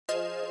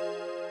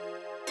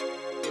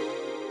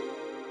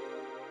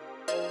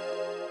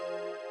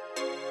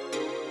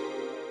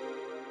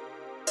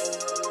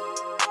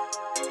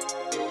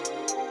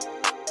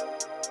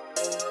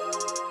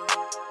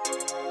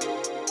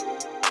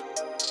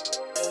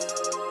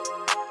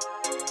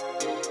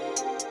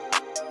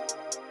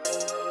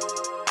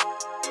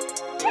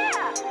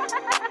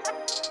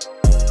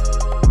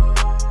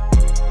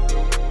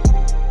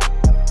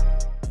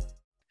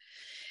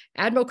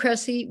Admiral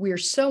Cressy, we are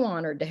so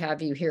honored to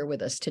have you here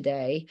with us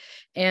today.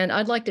 And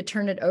I'd like to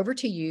turn it over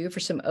to you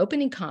for some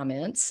opening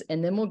comments,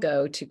 and then we'll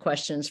go to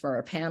questions for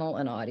our panel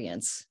and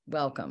audience.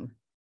 Welcome.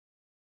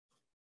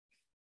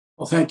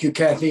 Well, thank you,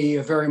 Kathy,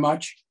 very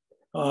much.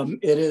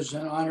 It is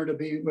an honor to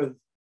be with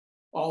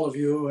all of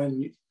you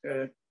and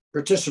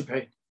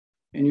participate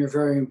in your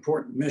very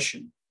important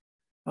mission.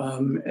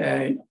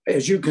 And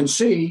as you can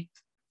see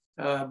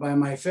by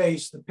my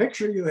face, the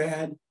picture you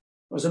had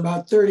was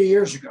about 30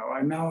 years ago.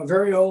 I'm now a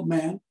very old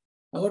man.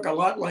 I look a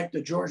lot like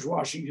the George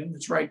Washington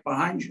that's right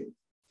behind you.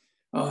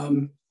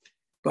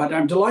 But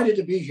I'm delighted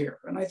to be here.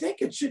 And I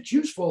think it's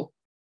useful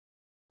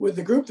with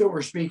the group that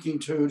we're speaking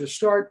to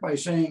start by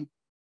saying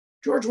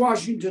George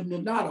Washington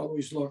did not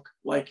always look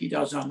like he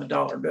does on the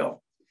dollar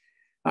bill.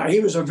 He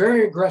was a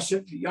very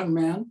aggressive young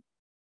man,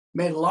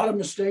 made a lot of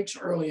mistakes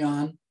early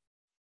on,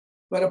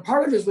 but a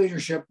part of his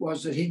leadership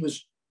was that he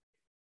was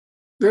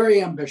very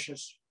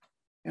ambitious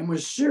and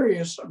was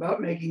serious about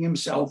making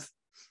himself,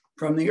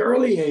 from the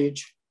early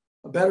age,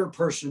 a better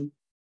person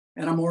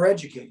and a more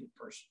educated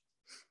person.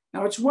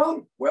 Now, it's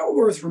well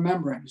worth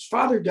remembering, his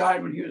father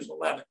died when he was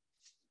 11.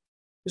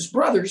 His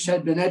brothers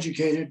had been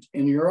educated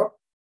in Europe.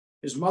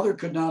 His mother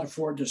could not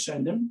afford to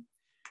send him.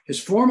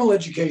 His formal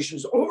education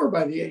is over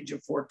by the age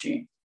of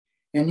 14.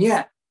 And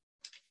yet,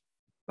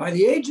 by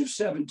the age of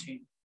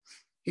 17,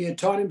 he had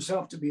taught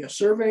himself to be a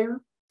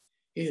surveyor.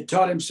 He had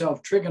taught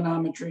himself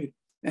trigonometry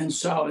and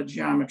solid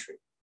geometry.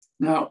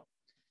 Now,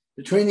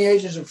 between the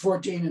ages of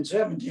 14 and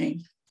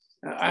 17,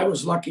 I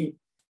was lucky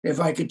if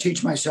I could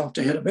teach myself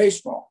to hit a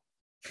baseball.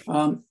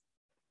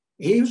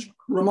 He was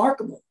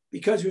remarkable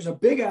because he was a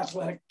big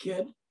athletic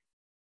kid.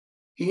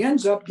 He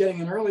ends up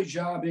getting an early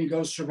job and he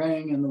goes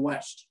surveying in the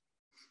West.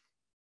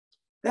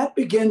 That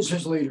begins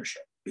his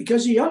leadership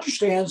because he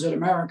understands that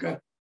America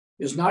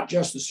is not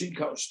just the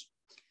seacoast.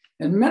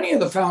 And many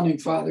of the founding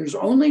fathers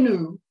only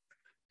knew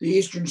the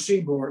eastern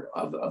seaboard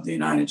of the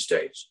United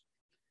States.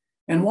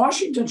 And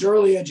Washington's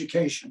early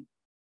education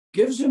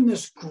gives him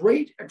this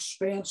great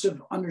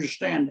expansive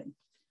understanding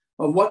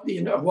of what the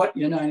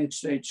United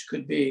States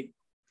could be.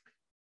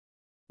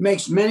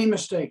 Makes many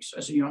mistakes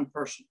as a young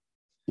person.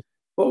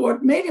 But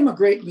what made him a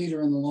great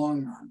leader in the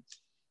long run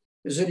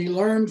is that he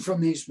learned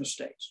from these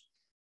mistakes.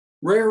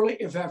 Rarely,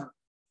 if ever,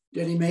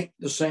 did he make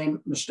the same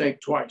mistake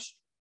twice.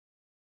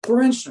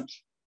 For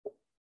instance,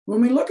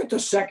 when we look at the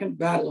Second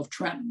Battle of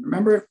Trenton,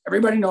 remember,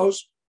 everybody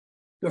knows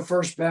the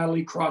first battle,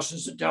 he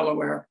crosses the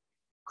Delaware,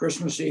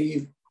 Christmas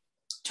Eve,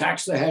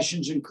 attacks the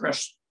Hessians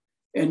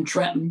in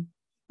Trenton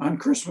on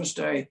Christmas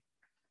Day.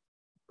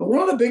 But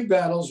one of the big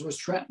battles was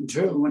Trenton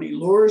too, when he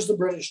lures the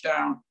British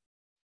down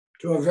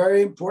to a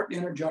very important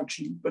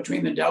interjunction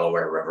between the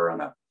Delaware River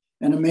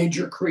and a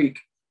major creek.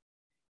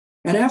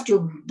 And after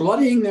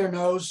bloodying their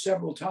nose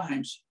several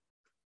times,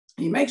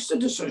 he makes the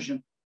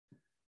decision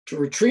to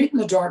retreat in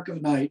the dark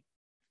of night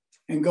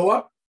and go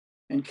up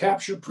and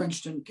capture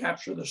Princeton,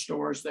 capture the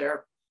stores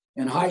there,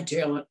 and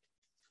hightail it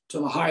to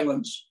the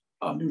highlands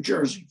of New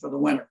Jersey for the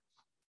winter.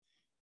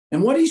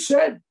 And what he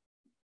said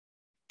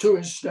to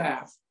his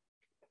staff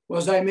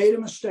was, I made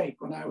a mistake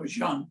when I was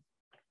young,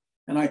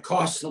 and I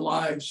cost the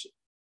lives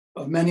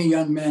of many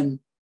young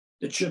men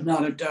that should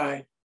not have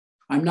died.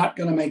 I'm not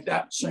going to make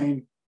that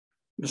same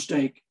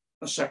mistake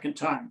a second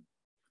time.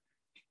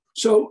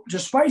 So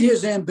despite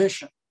his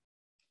ambition,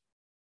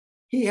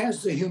 he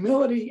has the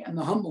humility and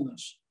the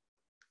humbleness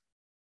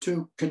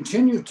to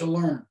continue to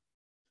learn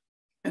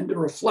and to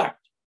reflect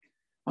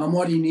on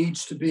what he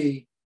needs to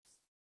be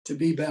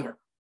better.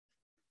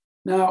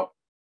 Now,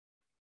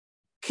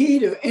 key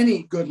to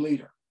any good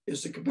leader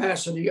is the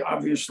capacity,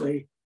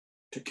 obviously,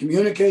 to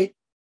communicate,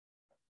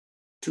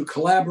 to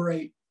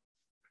collaborate,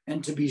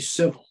 and to be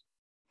civil.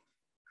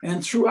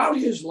 And throughout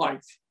his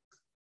life,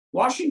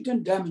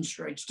 Washington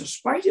demonstrates,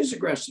 despite his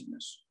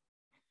aggressiveness,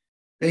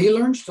 that he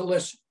learns to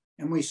listen.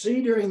 And we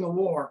see during the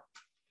war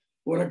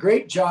what a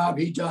great job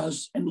he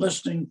does in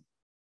listening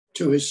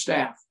to his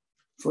staff.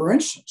 For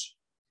instance,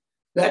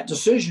 that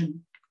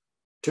decision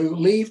to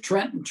leave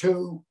Trenton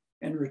 2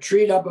 and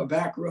retreat up a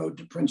back road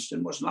to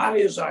Princeton was not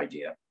his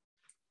idea.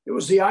 It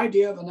was the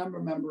idea of a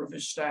member of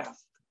his staff.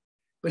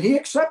 But he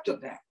accepted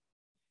that.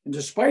 And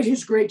despite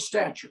his great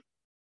stature,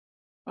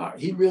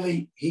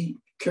 he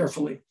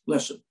carefully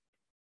listened.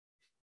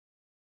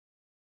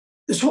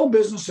 This whole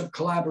business of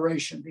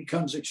collaboration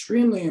becomes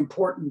extremely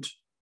important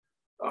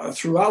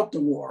throughout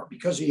the war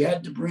because he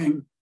had to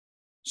bring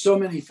so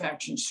many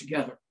factions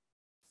together.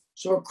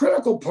 So a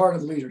critical part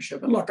of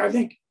leadership, and look, I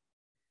think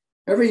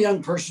every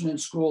young person in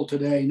school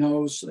today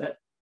knows that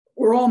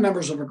we're all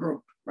members of a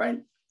group,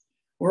 right?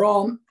 We're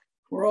all,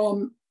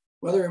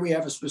 whether we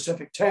have a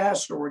specific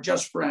task or we're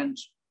just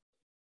friends,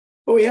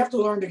 but we have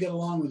to learn to get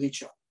along with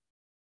each other.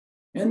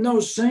 And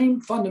those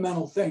same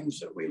fundamental things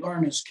that we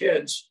learn as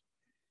kids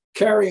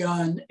carry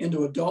on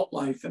into adult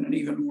life in an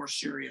even more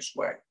serious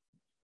way.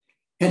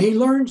 And he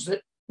learns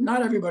that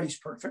not everybody's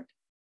perfect,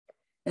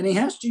 and he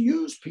has to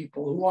use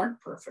people who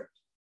aren't perfect.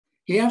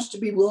 He has to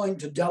be willing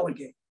to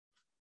delegate.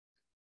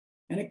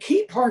 And a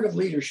key part of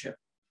leadership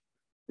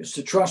is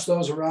to trust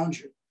those around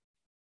you.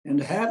 and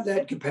to have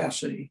that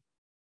capacity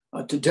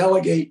to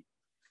delegate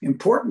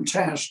important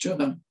tasks to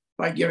them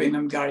by giving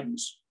them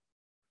guidance.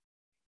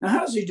 Now, how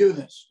does he do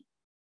this?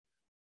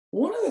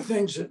 One of the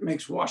things that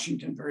makes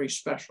Washington very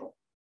special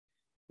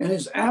and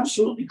is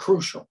absolutely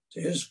crucial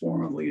to his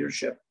form of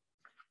leadership.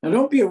 Now,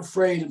 don't be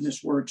afraid of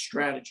this word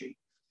strategy,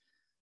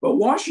 but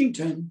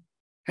Washington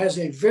has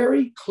a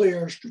very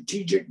clear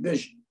strategic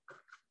vision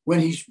when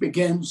he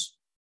begins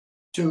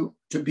to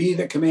be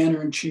the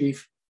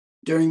commander-in-chief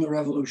during the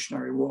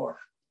Revolutionary War.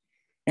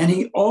 And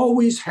he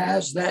always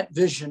has that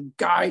vision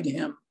guide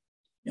him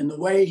in the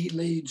way he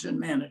leads and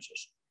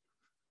manages.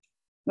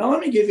 Now, let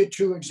me give you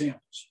two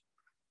examples.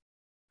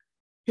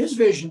 His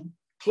vision,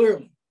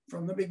 clearly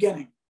from the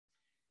beginning,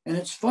 and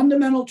it's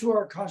fundamental to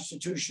our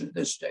Constitution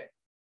this day,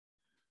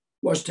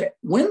 was to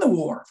win the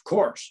war, of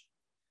course,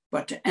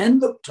 but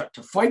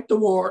to fight the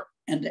war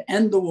and to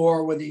end the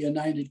war with a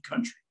united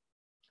country.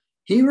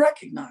 He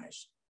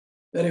recognized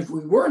that if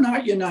we were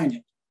not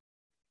united,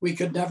 we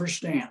could never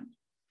stand.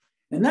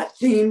 And that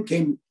theme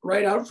came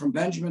right out from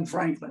Benjamin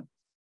Franklin,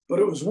 but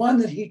it was one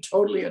that he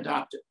totally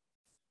adopted.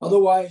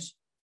 Otherwise,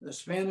 the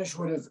Spanish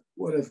would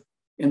have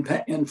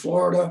in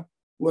Florida,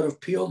 would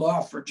have peeled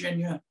off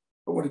Virginia,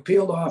 or would have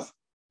peeled off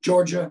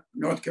Georgia,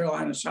 North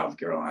Carolina, South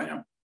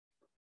Carolina.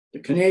 The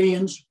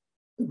Canadians,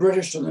 the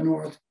British to the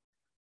north,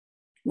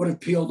 would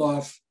have peeled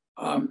off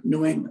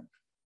New England.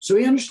 So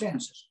he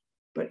understands this.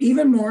 But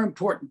even more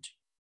important,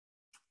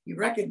 he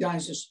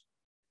recognizes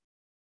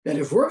that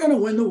if we're going to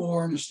win the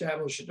war and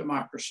establish a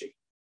democracy,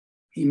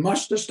 he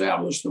must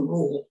establish the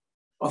rule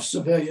of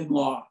civilian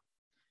law.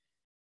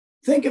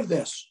 Think of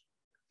this.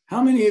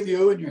 How many of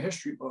you in your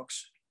history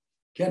books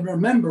can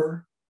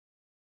remember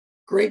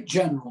great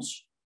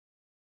generals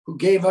who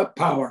gave up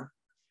power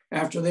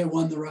after they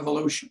won the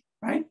revolution,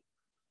 right?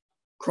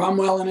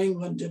 Cromwell in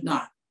England did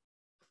not.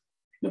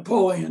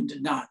 Napoleon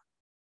did not.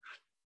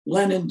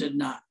 Lenin did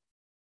not.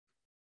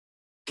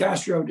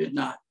 Castro did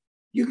not.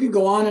 You can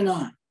go on and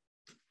on.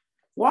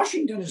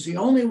 Washington is the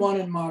only one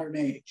in modern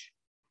age.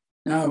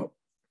 Now,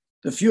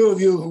 the few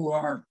of you who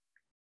are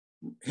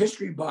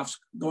history buffs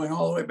going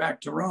all the way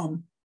back to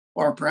Rome,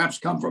 or perhaps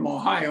come from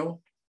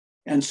Ohio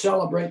and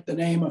celebrate the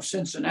name of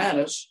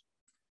Cincinnatus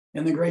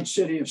in the great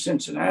city of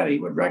Cincinnati,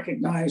 would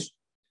recognize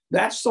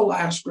that's the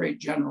last great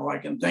general I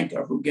can think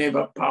of who gave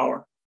up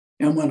power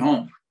and went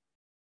home.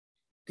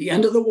 At the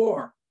end of the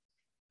war,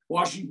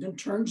 Washington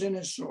turns in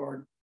his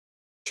sword,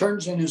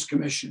 turns in his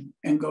commission,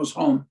 and goes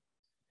home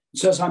and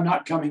says, I'm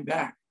not coming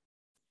back.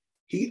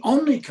 He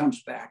only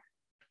comes back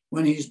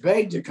when he's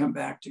begged to come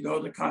back to go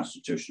to the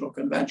Constitutional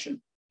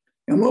Convention.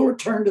 And we'll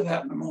return to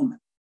that in a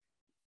moment.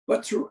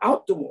 But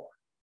throughout the war,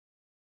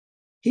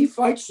 he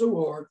fights the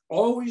war,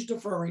 always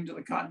deferring to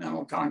the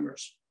Continental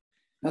Congress.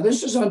 Now,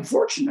 this is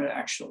unfortunate,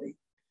 actually,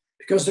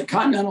 because the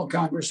Continental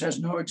Congress has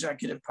no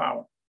executive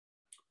power.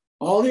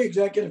 All the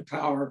executive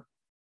power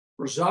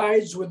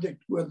resides with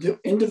the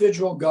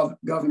individual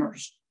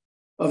governors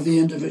of the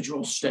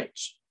individual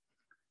states.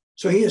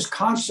 So he is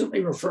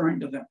constantly referring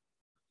to them.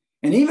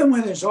 And even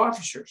when his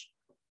officers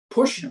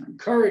push him,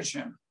 encourage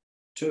him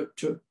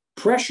to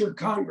pressure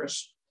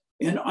Congress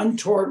in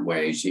untoward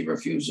ways, he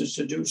refuses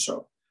to do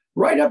so.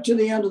 Right up to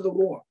the end of the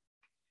war,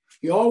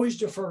 he always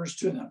defers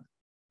to them.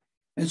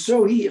 And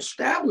so he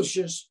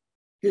establishes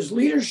his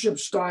leadership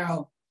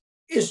style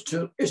is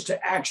to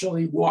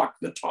actually walk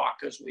the talk,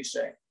 as we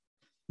say.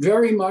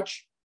 Very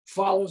much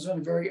follows in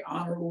a very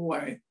honorable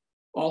way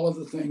all of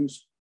the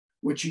things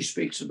which he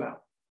speaks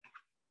about.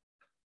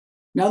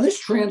 Now, this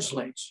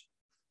translates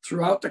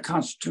throughout the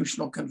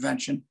Constitutional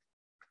Convention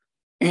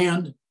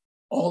and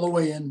all the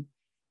way in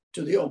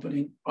to the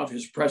opening of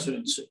his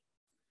presidency.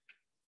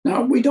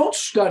 Now, we don't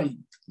study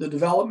the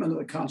development of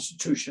the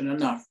Constitution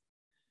enough.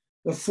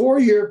 The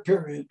 4-year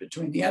period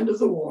between the end of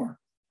the war,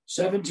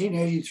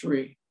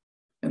 1783,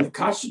 and the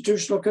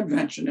Constitutional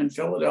Convention in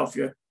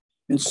Philadelphia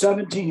in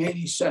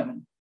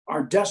 1787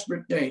 are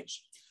desperate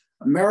days.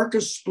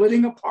 America's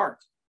splitting apart.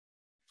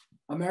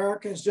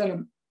 America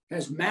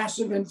has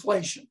massive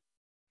inflation.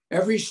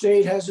 Every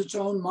state has its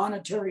own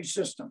monetary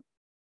system.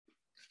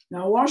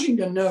 Now,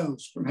 Washington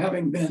knows, from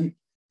having been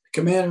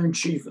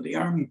commander-in-chief of the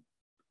Army,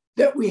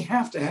 that we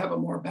have to have a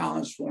more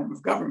balanced form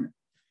of government.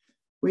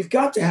 We've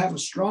got to have a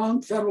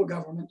strong federal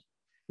government.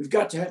 We've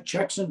got to have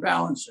checks and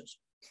balances.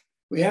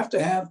 We have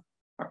to have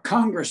a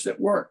Congress that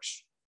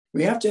works.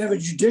 We have to have a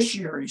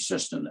judiciary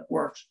system that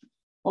works.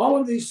 All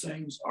of these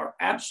things are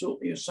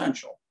absolutely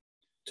essential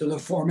to the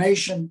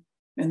formation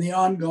and the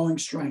ongoing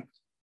strength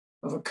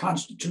of a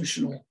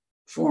constitutional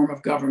form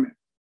of government.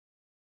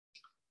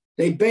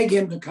 They beg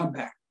him to come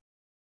back.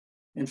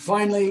 And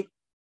finally,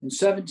 in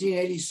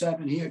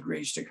 1787, he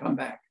agrees to come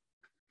back.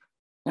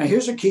 Now,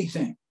 here's a key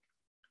thing.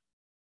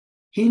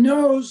 He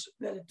knows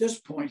that at this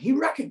point, he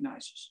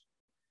recognizes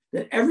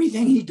that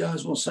everything he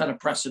does will set a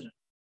precedent.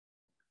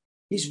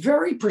 He's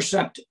very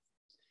perceptive.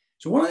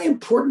 So one of the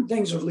important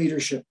things of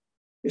leadership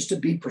is to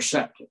be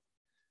perceptive,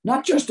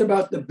 not just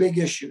about the big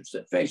issues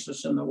that face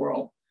us in the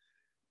world,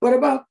 but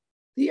about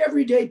the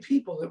everyday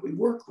people that we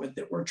work with,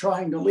 that we're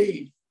trying to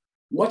lead.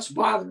 What's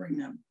bothering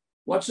them?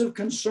 What's of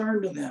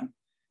concern to them?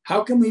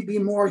 How can we be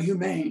more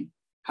humane?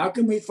 How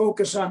can we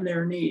focus on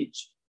their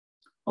needs?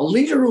 A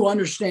leader who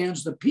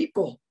understands the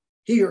people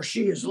he or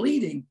she is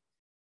leading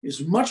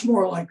is much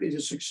more likely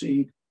to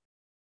succeed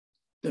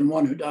than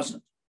one who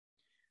doesn't.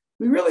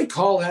 We really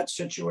call that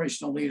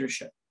situational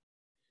leadership.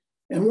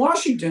 And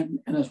Washington,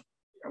 and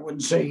I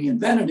wouldn't say he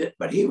invented it,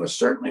 but he was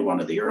certainly one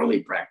of the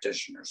early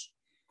practitioners,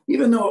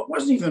 even though it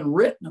wasn't even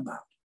written about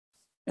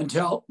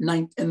until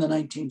in the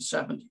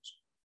 1970s.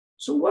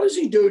 So what does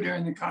he do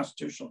during the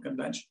Constitutional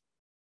Convention?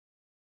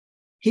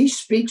 He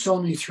speaks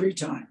only 3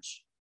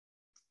 times.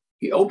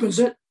 He opens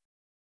it,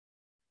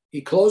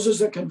 he closes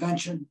the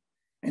convention,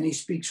 and he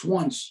speaks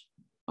once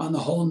on the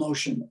whole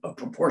notion of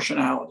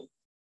proportionality.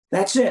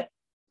 That's it.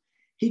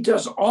 He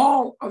does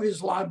all of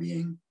his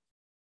lobbying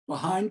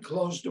behind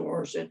closed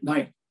doors at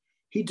night.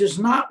 He does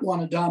not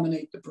want to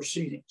dominate the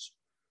proceedings.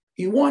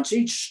 He wants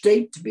each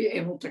state to be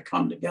able to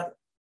come together.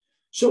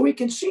 So we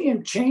can see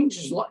him change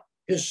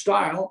his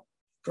style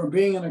from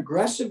being an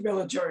aggressive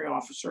military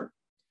officer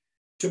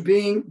to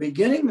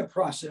beginning the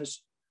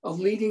process of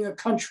leading a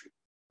country,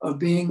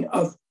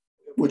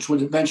 which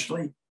would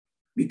eventually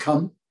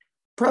become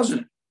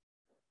president.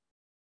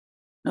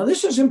 Now,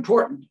 this is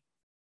important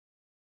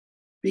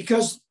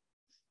because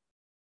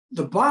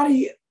the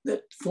body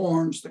that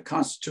forms the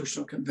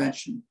Constitutional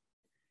Convention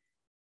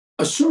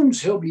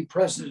assumes he'll be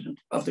president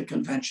of the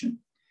convention,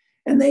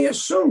 and they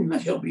assume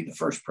that he'll be the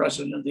first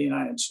president of the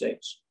United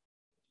States.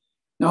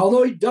 Now,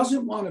 although he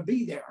doesn't want to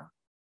be there,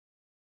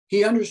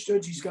 he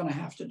understood he's going to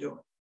have to do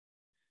it.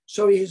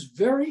 So he is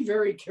very,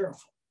 very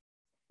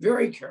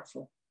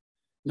careful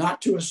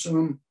not to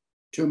assume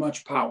too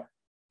much power.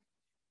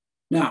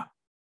 Now,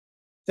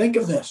 think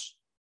of this.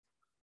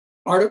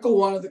 Article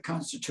 1 of the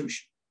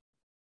Constitution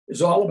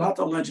is all about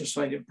the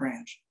legislative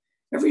branch.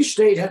 Every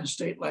state had a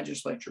state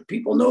legislature.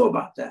 People knew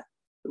about that.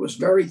 It was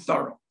very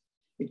thorough.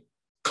 It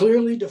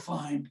clearly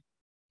defined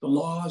the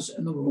laws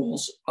and the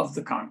rules of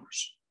the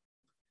Congress.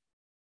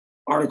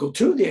 Article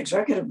 2, the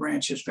executive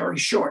branch, is very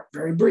short,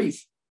 very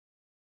brief.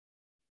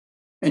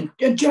 And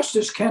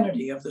Justice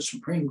Kennedy of the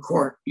Supreme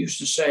Court used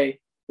to say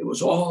it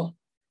was all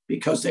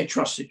because they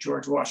trusted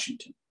George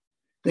Washington.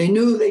 They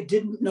knew they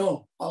didn't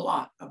know a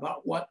lot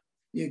about what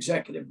the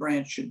executive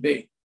branch should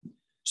be.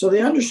 So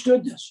they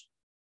understood this.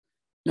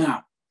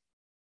 Now,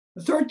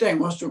 the third thing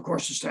was to, of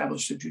course,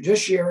 establish the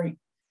judiciary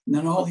and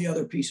then all the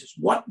other pieces.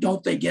 What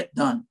don't they get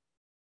done?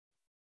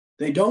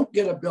 They don't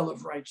get a Bill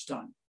of Rights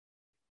done,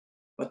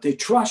 but they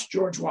trust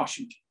George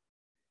Washington.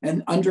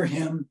 And under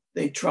him,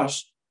 they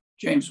trust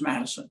James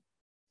Madison,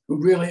 who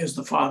really is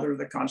the father of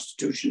the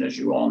Constitution, as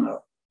you all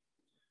know.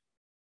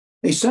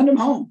 They send him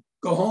home,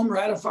 go home,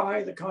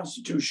 ratify the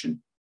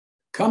Constitution,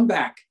 come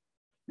back,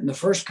 and the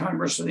first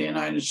Congress of the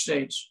United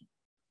States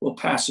will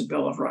pass a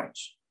Bill of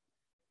Rights.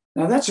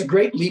 Now, that's a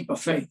great leap of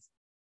faith.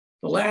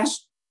 The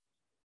last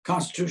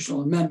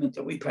constitutional amendment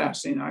that we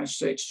passed in the United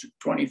States took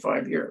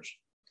 25 years.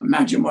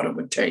 Imagine what it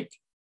would take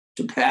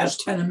to pass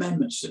 10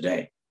 amendments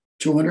today.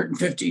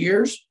 250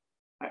 years?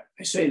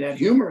 I say that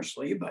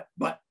humorously,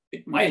 but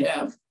it might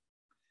have.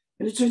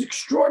 And it's an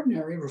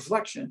extraordinary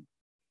reflection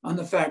on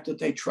the fact that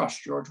they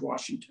trust George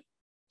Washington.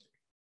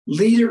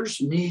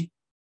 Leaders need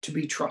to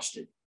be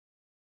trusted.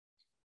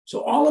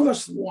 So all of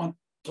us who want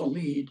to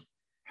lead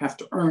have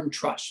to earn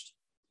trust.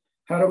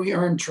 How do we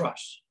earn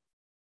trust?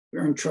 We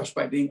earn trust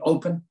by being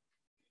open.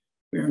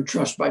 We earn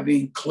trust by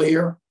being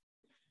clear.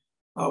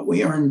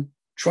 We earn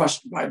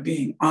trust by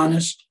being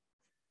honest,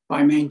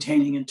 by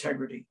maintaining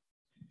integrity.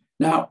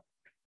 Now,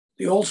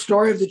 the old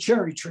story of the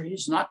cherry tree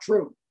is not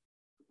true.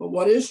 But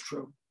what is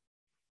true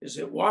is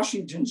that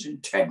Washington's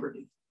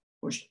integrity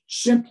was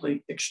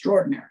simply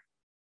extraordinary.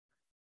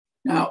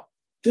 Now,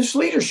 this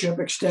leadership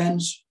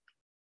extends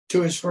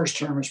to his first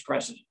term as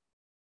president.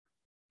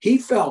 He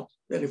felt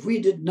that if we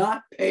did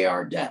not pay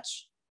our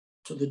debts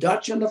to the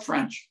Dutch and the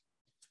French,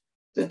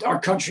 that our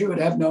country would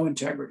have no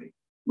integrity.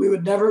 We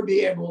would never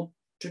be able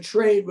to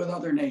trade with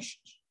other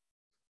nations.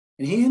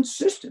 And he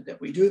insisted that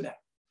we do that.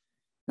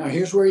 Now,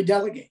 here's where he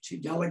delegates. He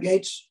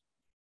delegates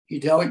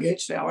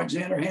to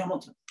Alexander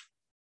Hamilton.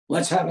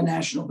 Let's have a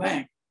national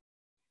bank.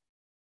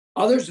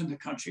 Others in the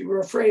country were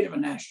afraid of a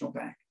national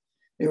bank.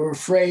 They were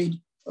afraid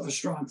of a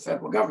strong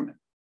federal government.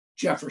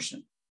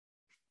 Jefferson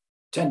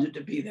tended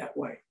to be that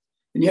way.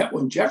 And yet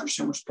when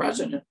Jefferson was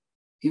president,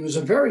 he was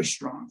a very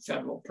strong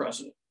federal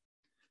president.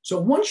 So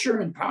once you're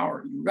in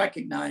power, you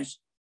recognize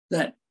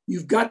that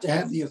you've got to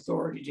have the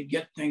authority to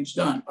get things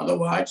done.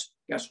 Otherwise,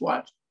 guess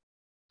what?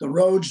 The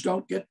roads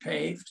don't get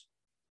paved.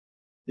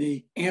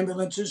 The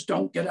ambulances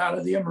don't get out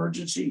of the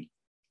emergency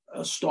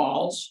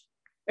stalls.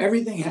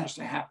 Everything has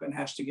to happen,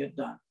 has to get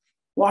done.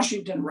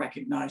 Washington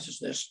recognizes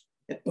this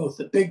at both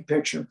the big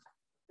picture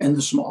and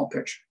the small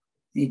picture.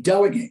 He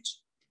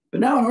delegates.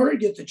 But now in order to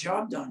get the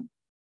job done,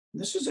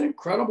 this is an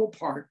incredible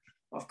part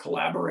of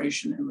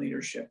collaboration and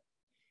leadership.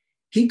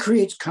 He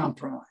creates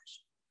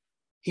compromise.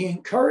 He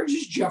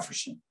encourages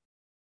Jefferson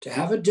to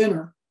have a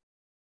dinner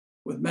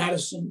with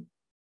Madison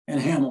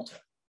and Hamilton.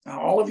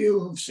 Now, all of you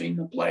who've seen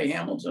the play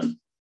Hamilton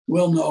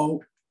will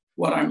know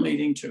what I'm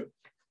leading to.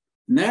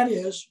 And that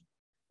is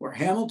where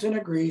Hamilton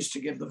agrees to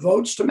give the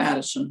votes to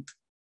Madison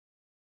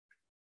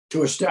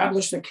to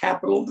establish the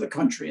capital of the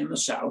country in the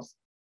South,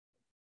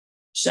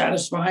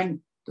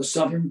 satisfying the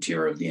southern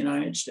tier of the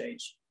United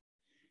States.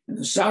 And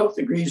the South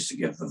agrees to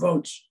give the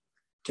votes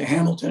to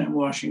Hamilton and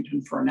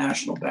Washington for a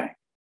national bank.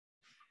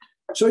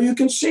 So you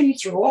can see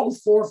through all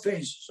four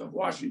phases of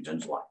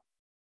Washington's life,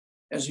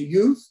 as a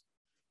youth,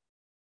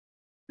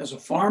 as a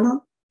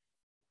farmer,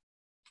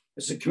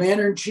 as the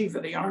commander-in-chief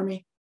of the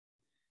army,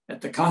 at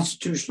the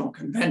Constitutional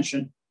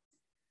Convention,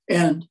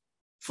 and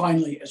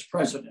finally as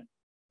president.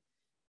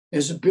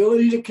 His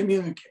ability to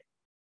communicate,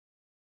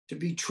 to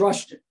be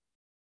trusted,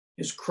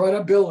 his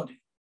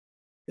credibility,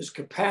 his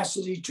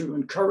capacity to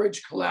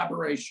encourage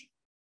collaboration,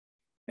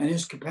 and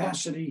his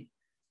capacity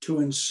to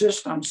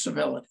insist on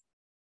civility.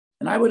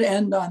 And I would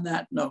end on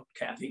that note,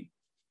 Kathy,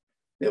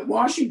 that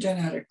Washington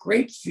had a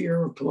great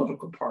fear of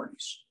political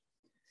parties.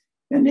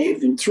 And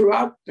even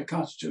throughout the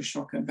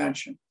Constitutional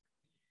Convention,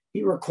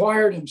 he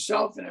required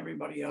himself and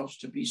everybody else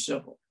to be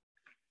civil.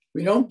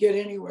 We don't get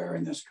anywhere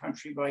in this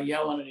country by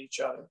yelling at each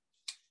other.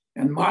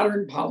 And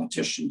modern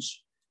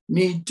politicians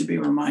need to be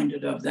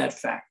reminded of that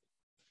fact.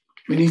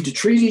 We need to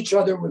treat each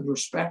other with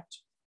respect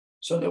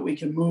so that we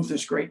can move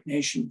this great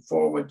nation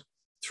forward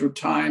through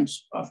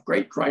times of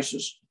great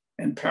crisis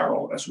and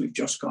peril as we've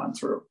just gone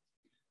through.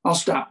 I'll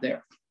stop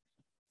there.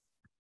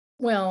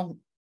 Well,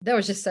 that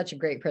was just such a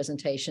great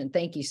presentation.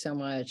 Thank you so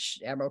much,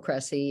 Admiral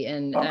Cressy.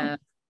 And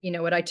you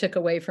know what I took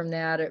away from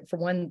that, for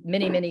one,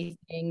 many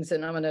things,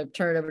 and I'm going to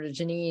turn it over to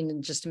Janine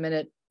in just a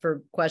minute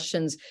for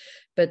questions,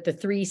 but the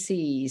 3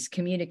 C's: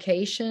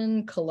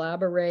 communication,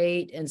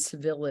 collaborate, and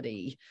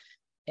civility.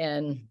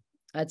 And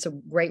that's a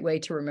great way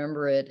to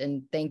remember it.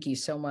 And thank you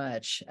so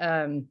much.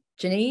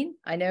 Janine,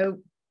 I know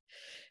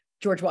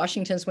George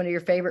Washington's one of your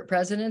favorite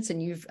presidents,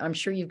 and I'm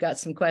sure you've got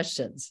some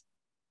questions.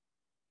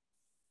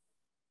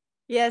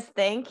 Yes,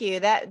 thank you.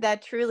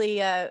 That truly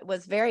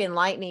was very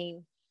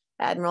enlightening,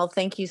 Admiral.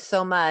 Thank you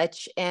so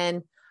much.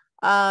 And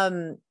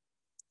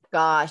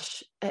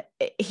gosh,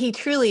 he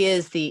truly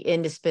is the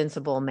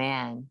indispensable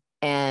man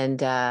and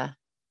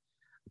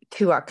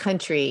to our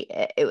country.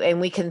 And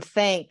we can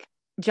thank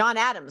John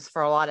Adams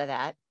for a lot of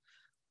that,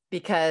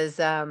 because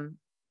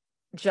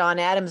John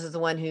Adams is the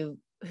one who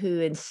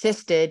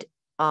insisted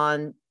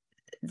on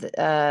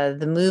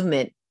the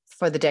movement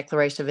for the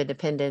Declaration of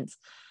Independence.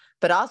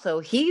 But also,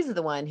 he's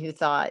the one who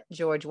thought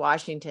he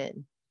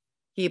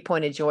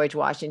appointed George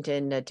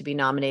Washington to be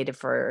nominated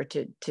for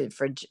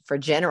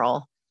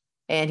general.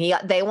 And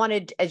they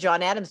wanted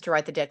John Adams to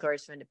write the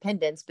Declaration of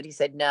Independence, but he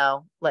said,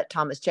 no, let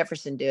Thomas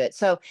Jefferson do it.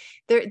 So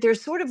there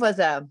sort of was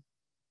a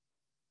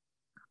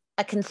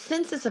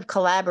consensus of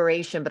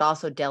collaboration, but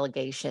also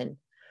delegation,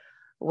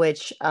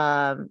 which,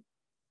 and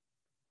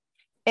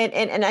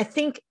I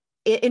think,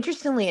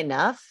 interestingly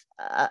enough,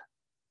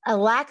 a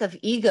lack of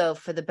ego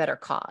for the better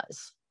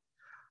cause.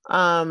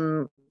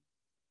 And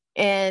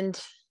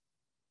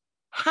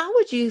how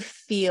would you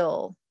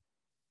feel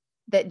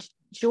that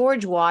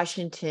George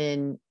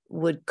Washington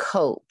would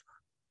cope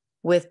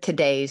with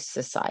today's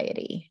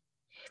society?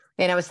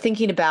 And I was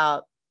thinking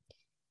about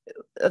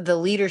the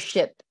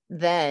leadership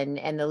then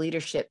and the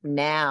leadership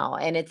now.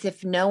 And it's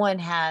if no one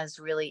has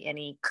really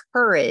any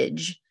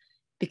courage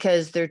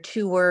because they're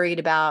too worried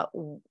about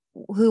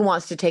who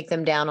wants to take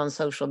them down on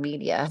social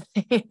media,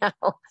 you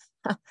know?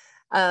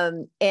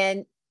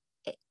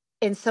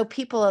 And so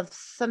people have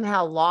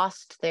somehow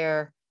lost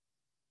their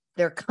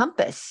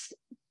compass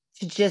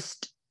to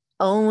just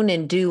own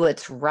and do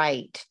what's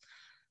right.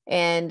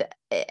 And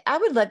I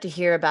would love to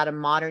hear about a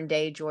modern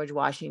day George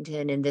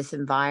Washington in this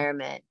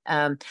environment.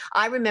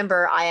 I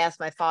remember I asked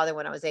my father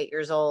when I was 8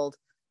 years old,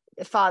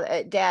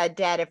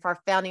 Dad, if our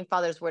founding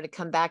fathers were to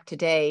come back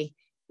today,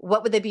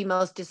 what would they be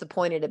most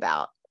disappointed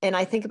about? And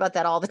I think about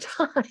that all the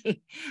time.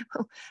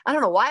 I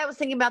don't know why I was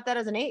thinking about that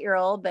as an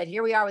 8-year-old, but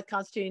here we are with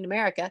Constituting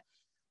America.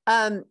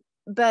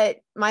 But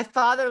my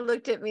father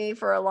looked at me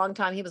for a long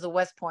time. He was a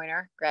West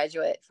Pointer,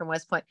 graduate from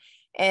West Point.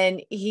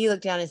 And he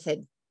looked down and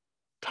said,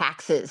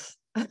 taxes,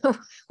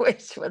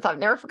 which I've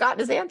never forgotten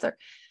his answer.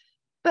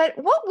 But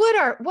what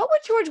would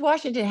George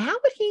Washington, how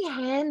would he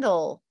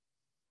handle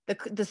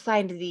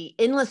the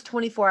endless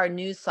 24-hour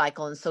news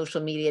cycle and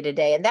social media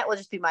today? And that will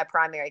just be my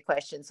primary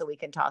question, so we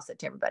can toss it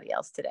to everybody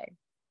else today.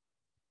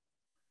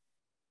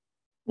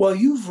 Well,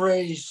 you've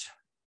raised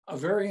a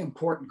very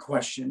important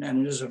question,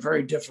 and it is a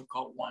very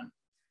difficult one.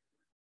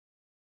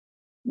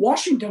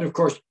 Washington, of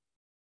course,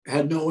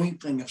 had no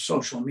inkling of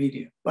social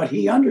media, but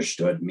he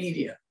understood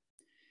media.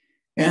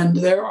 And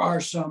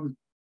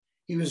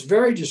he was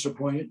very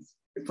disappointed,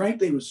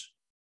 frankly,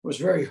 was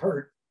very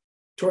hurt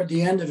toward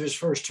the end of his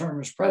first term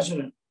as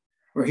president,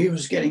 where he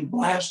was getting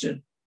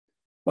blasted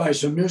by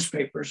some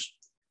newspapers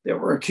that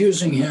were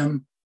accusing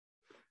him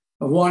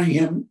of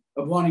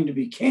wanting to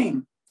be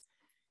king.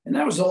 And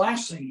that was the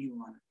last thing he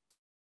wanted.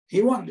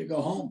 He wanted to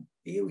go home.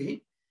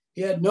 He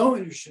had no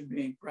interest in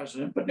being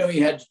president, but knew he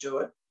had to do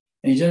it.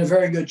 And he did a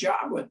very good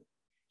job with it.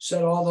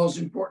 Set all those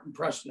important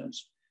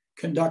precedents,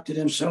 conducted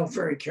himself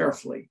very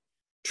carefully,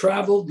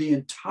 traveled the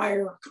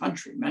entire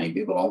country. Many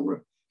people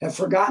have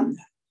forgotten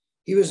that.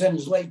 He was in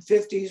his late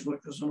 50s,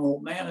 which was an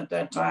old man at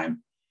that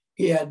time.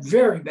 He had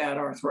very bad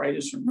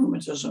arthritis and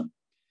rheumatism.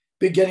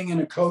 Getting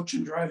in a coach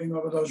and driving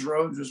over those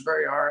roads was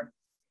very hard.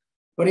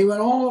 But he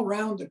went all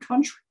around the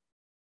country,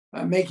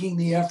 making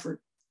the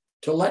effort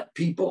to let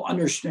people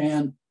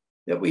understand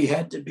that we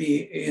had to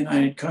be a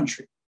united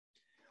country.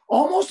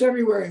 Almost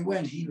everywhere he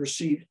went, he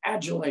received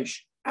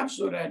adulation,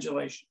 absolute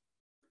adulation.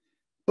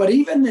 But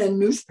even then,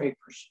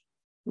 newspapers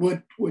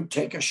would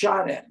take a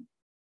shot at him.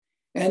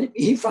 And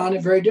he found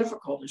it very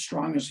difficult, as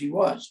strong as he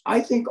was. I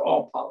think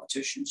all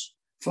politicians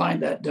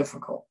find that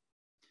difficult.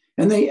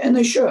 And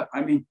they should.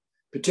 I mean,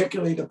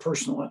 particularly the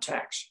personal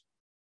attacks.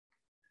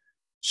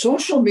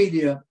 Social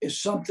media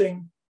is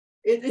something,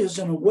 it is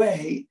in a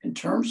way, in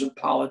terms of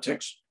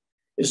politics,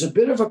 is a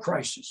bit of a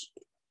crisis,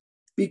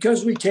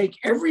 because we take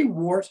every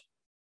wart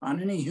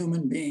on any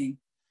human being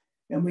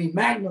and we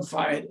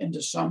magnify it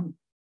into some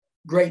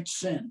great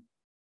sin.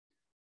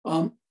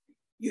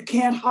 You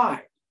can't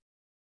hide,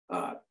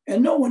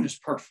 and no one is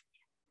perfect.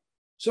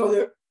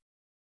 So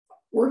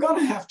we're going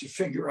to have to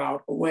figure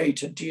out a way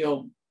to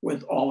deal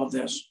with all of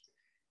this.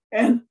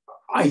 And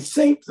I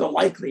think the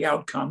likely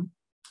outcome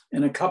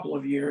in a couple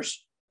of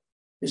years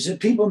is that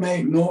people may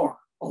ignore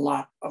a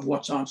lot of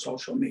what's on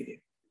social media.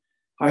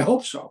 I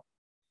hope so,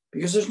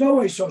 because there's no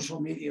way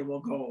social media will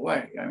go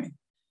away. I mean,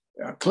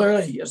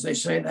 clearly, as they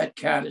say, that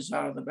cat is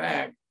out of the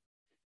bag.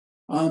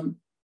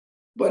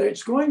 But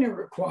it's going to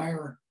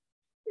require,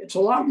 it's a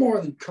lot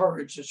more than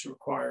courage that's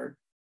required.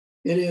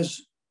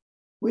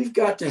 We've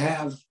got to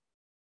have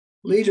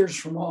leaders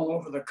from all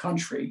over the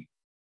country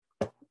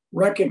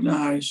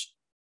recognize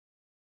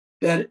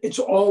that it's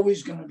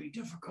always going to be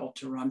difficult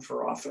to run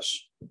for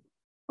office.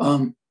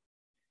 And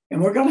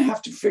we're going to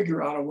have to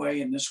figure out a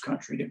way in this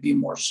country to be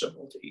more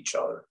civil to each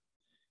other.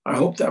 I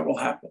hope that will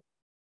happen.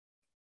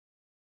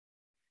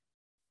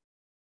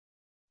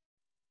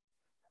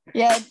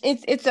 Yeah,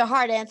 it's a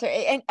hard answer.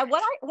 And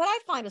what I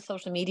find with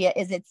social media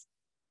is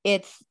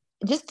it's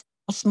just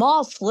a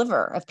small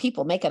sliver of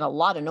people making a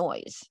lot of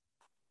noise.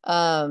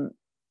 And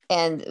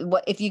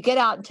if you get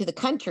out into the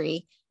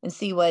country and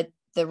see what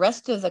the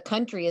rest of the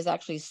country is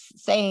actually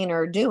saying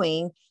or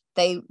doing,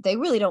 they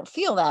really don't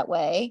feel that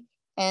way,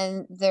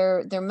 and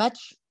they're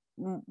much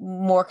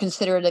more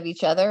considerate of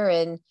each other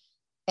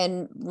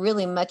and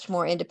really much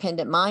more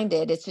independent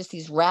minded. It's just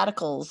these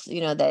radicals,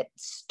 that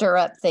stir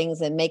up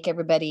things and make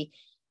everybody.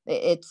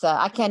 It's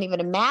I can't even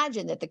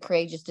imagine that the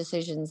courageous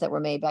decisions that were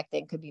made back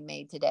then could be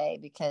made today,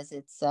 because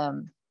it's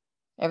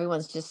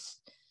everyone's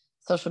just,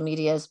 social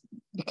media has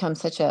become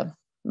such a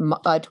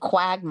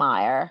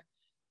quagmire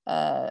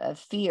of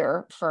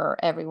fear for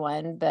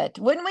everyone. But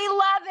wouldn't we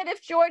love it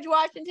if George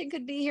Washington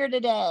could be here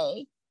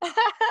today?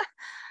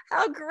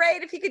 How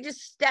great if he could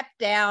just step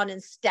down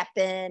and step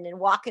in and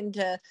walk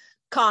into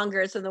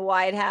Congress and the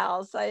White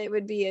House. It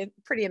would be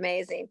pretty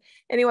amazing.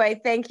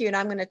 Anyway, thank you. And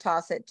I'm going to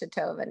toss it to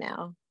Tova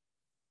now.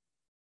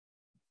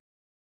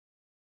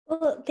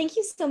 Well, thank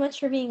you so much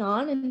for being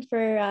on and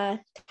for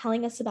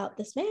telling us about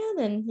this man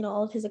and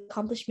all of his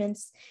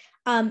accomplishments.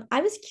 I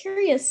was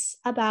curious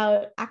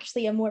about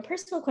actually a more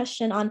personal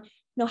question on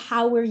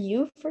how were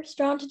you first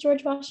drawn to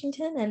George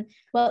Washington and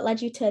what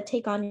led you to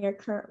take on your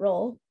current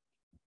role?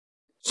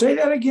 Say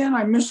that again.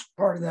 I missed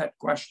part of that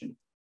question.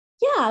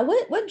 Yeah,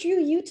 what drew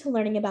you to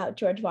learning about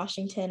George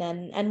Washington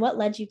and what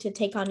led you to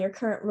take on your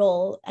current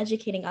role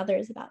educating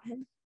others about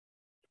him?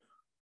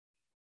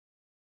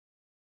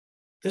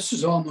 This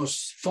is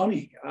almost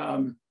funny.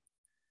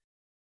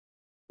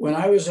 When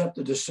I was at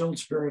the Distilled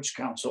Spirits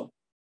Council,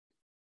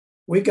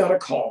 we got a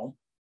call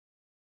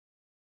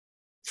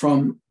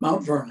from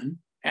Mount Vernon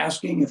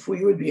asking if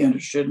we would be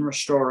interested in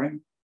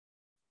restoring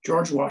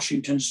George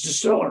Washington's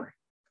distillery.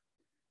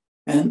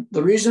 And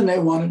the reason they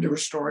wanted to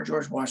restore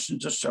George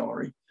Washington's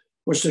distillery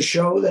was to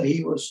show that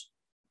he was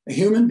a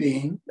human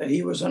being, that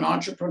he was an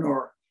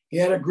entrepreneur. He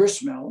had a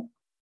grist mill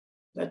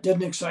that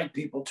didn't excite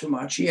people too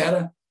much. He had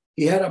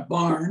a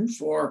barn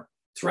for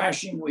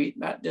thrashing wheat.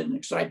 That didn't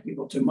excite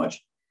people too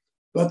much.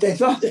 But they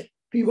thought that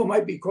people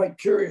might be quite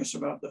curious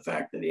about the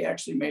fact that he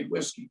actually made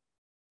whiskey.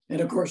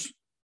 And of course,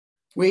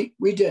 we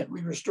did.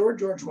 We restored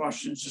George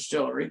Washington's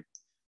distillery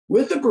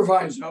with the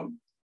proviso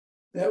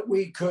that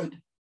we could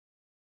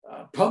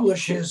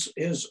publish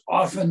his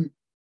often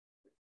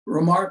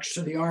remarks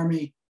to the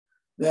Army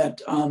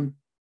that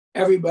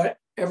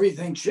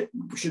everything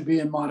should be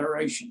in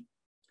moderation.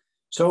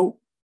 So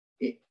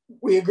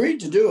we agreed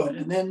to do it,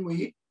 and then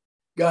we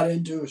got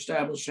into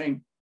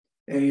establishing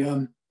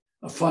a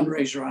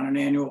fundraiser on an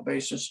annual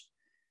basis.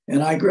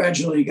 And I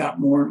gradually got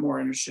more and more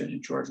interested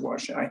in George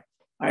Washington.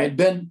 I had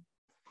been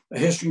a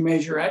history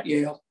major at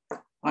Yale.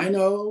 I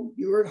know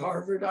you were at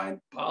Harvard. I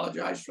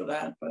apologize for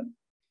that, but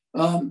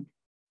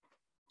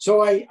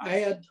so I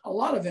had a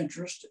lot of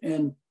interest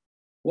in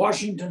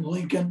Washington,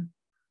 Lincoln,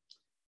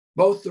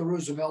 both the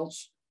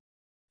Roosevelts,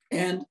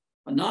 and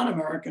a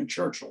non-American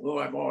Churchill, who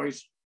I've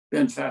always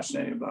been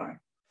fascinated by.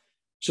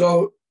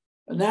 So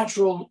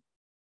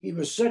he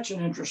was such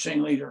an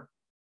interesting leader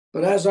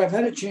But as I've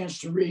had a chance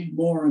to read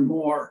more and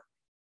more,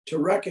 to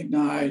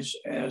recognize,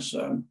 as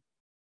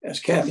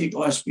Kathy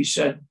Gillespie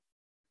said,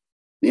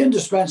 the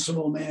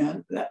indispensable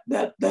man,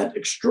 that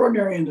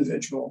extraordinary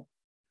individual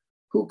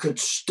who could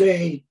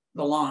stay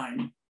the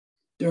line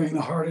during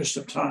the hardest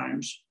of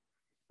times,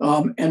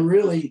 and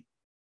really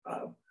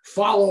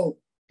follow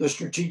the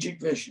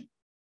strategic vision.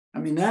 I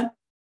mean, that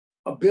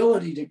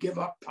ability to give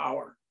up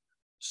power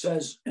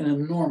says an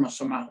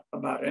enormous amount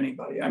about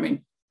anybody. I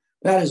mean,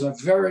 that is a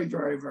very,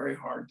 very, very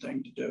hard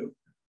thing to do.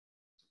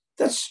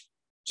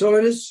 So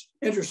it is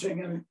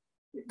interesting, and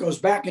it goes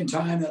back in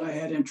time that I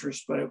had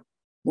interest, but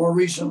more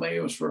recently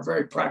it was for a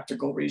very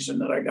practical reason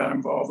that I got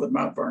involved with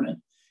Mount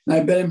Vernon. And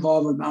I've been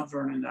involved with Mount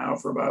Vernon now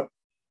for about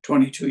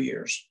 22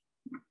 years.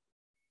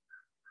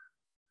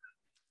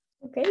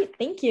 Great,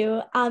 thank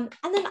you. And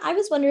then I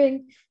was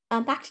wondering,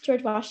 back to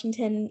George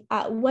Washington,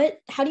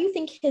 how do you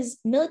think his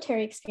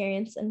military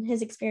experience and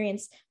his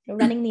experience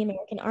running the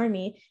American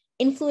Army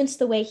influenced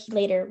the way he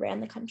later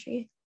ran the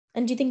country?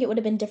 And do you think it would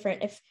have been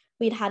different if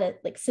we'd had a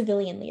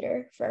civilian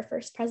leader for our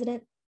first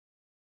president?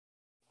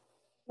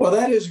 Well,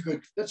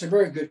 that's a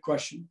very good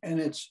question. And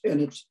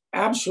it's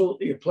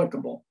absolutely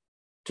applicable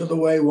to the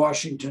way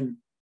Washington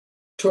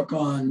took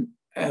on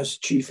as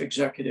chief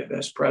executive,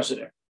 as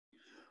president.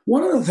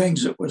 One of the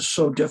things that was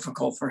so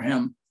difficult for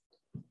him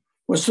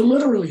was to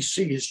literally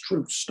see his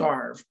troops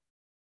starve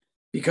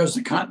because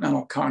the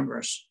Continental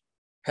Congress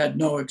had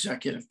no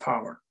executive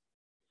power.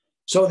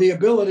 So the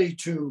ability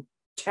to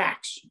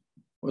tax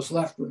was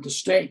left with the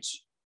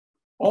states.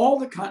 All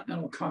the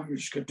Continental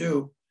Congress could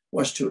do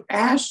was to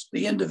ask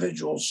the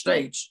individual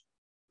states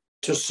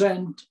to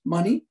send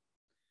money,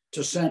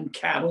 to send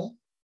cattle,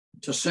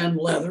 to send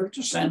leather,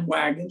 to send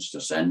wagons, to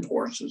send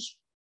horses,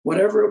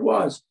 whatever it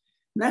was.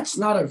 And that's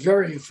not a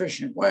very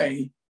efficient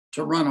way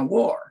to run a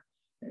war.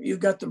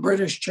 You've got the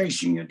British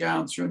chasing you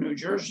down through New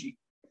Jersey,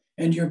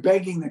 and you're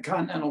begging the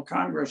Continental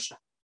Congress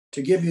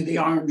to give you the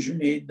arms you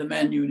need, the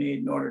men you need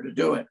in order to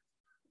do it.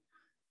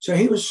 So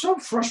he was so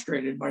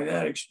frustrated by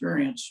that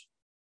experience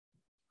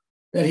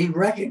that he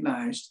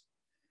recognized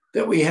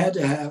that we had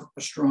to have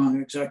a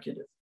strong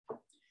executive.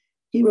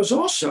 He was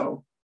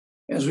also,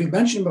 as we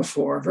mentioned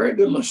before, a very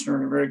good listener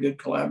and a very good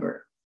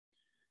collaborator.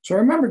 So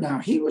remember now,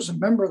 he was a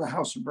member of the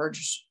House of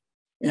Burgesses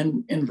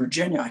in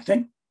Virginia, I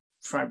think,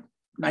 for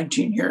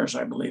 19 years,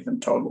 I believe, in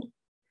total.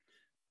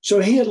 So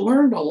he had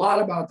learned a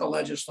lot about the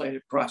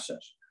legislative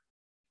process.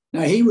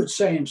 Now, he would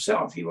say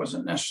himself he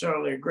wasn't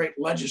necessarily a great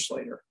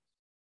legislator.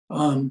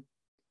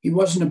 He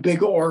wasn't a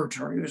big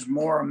orator. He was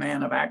more a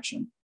man of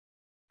action.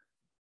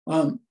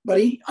 But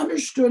he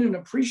understood and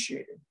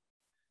appreciated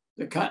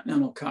the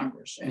Continental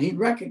Congress. And he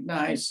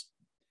recognized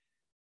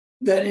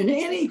that in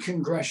any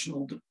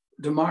congressional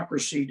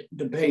democracy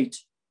debate,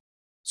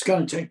 it's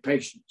going to take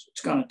patience.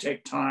 It's going to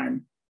take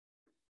time.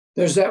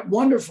 There's that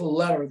wonderful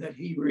letter that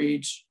he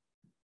reads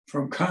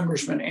from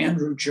Congressman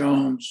Andrew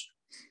Jones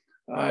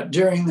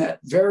during that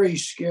very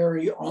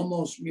scary,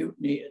 almost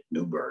mutiny at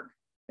Newburgh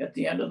at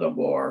the end of the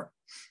war.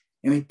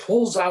 And he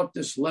pulls out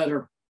this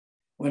letter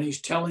when he's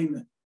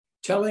telling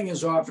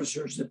his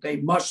officers that they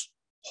must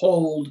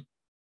hold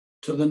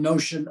to the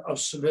notion of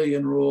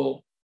civilian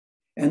rule.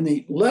 And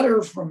the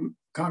letter from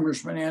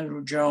Congressman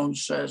Andrew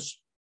Jones says,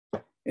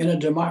 in a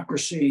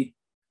democracy,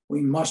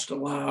 we must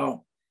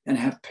allow and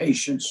have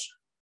patience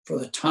for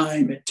the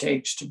time it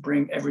takes to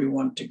bring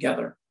everyone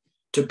together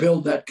to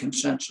build that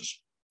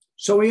consensus.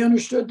 So he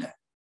understood that.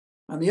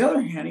 On the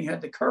other hand, he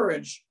had the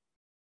courage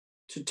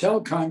to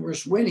tell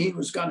Congress when he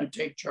was going to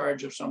take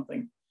charge of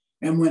something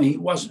and when he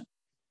wasn't.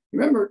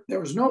 Remember, there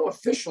was no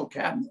official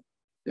cabinet.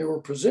 There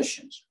were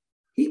positions.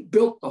 He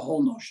built the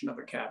whole notion of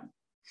a cabinet.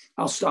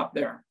 I'll stop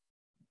there.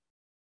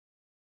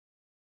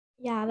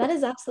 Yeah, that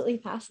is absolutely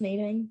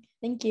fascinating.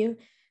 Thank you.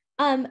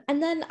 And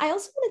then I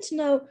also wanted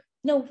to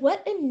know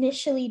what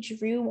initially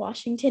drew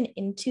Washington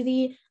into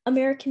the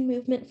American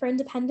movement for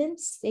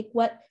independence? Like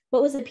what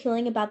was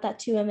appealing about that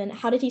to him, and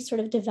how did he sort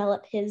of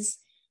develop his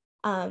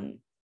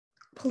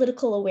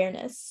political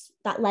awareness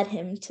that led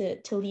him to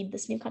lead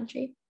this new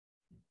country?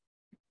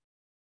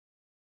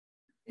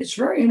 It's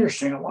very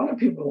interesting. A lot of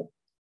people,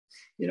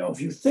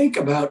 if you think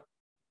about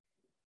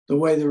the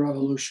way the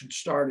revolution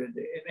started,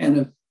 and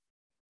if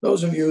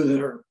those of you that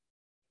are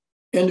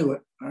into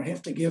it, I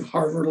have to give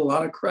Harvard a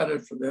lot of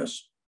credit for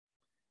this.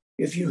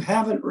 If you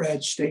haven't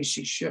read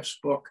Stacy Schiff's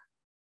book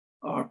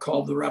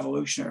called The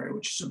Revolutionary,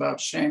 which is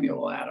about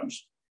Samuel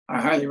Adams, I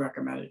highly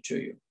recommend it to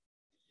you.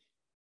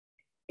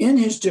 In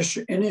his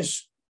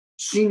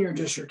senior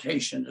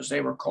dissertation, as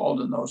they were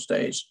called in those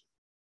days,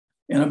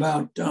 in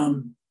about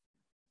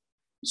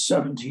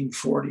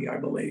 1740, I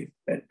believe,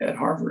 at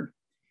Harvard,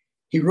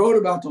 he wrote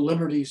about the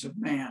liberties of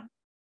man.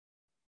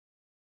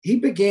 He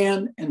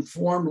began and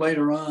formed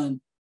later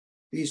on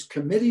these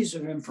committees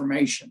of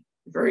information,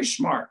 very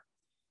smart.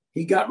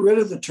 He got rid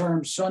of the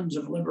term Sons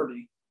of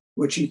Liberty,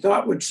 which he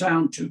thought would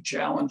sound too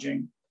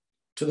challenging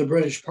to the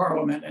British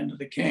Parliament and to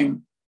the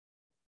King,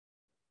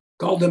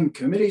 called them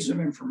committees of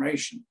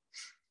information.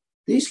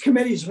 These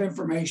committees of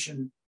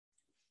information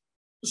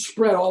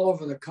spread all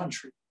over the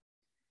country.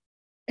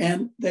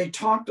 And they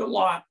talked a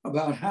lot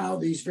about how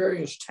these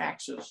various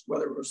taxes,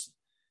 whether it was,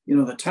 you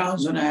know, the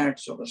Townsend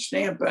Acts or the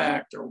Stamp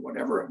Act or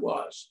whatever it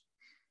was,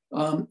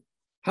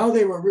 how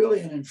they were really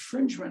an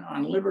infringement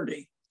on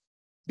liberty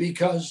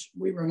because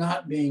we were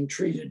not being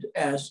treated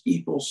as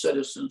equal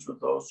citizens with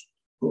those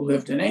who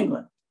lived in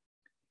England.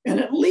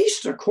 And at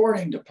least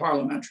according to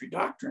parliamentary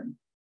doctrine,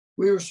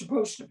 we were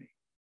supposed to be.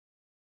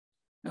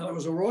 Now, there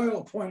was a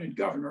royal appointed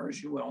governor,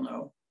 as you well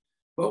know,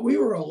 but we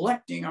were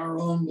electing our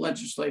own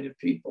legislative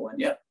people, and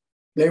yet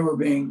they were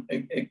being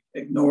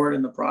ignored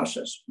in the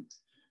process.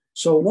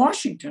 So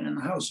Washington in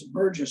the House of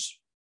Burgess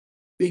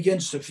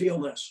begins to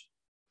feel this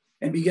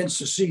and begins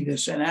to see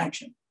this in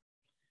action.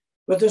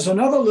 But there's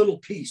another little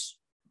piece.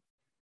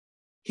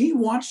 He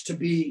wants to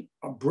be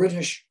a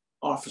British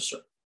officer.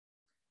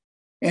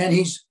 And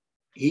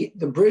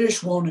the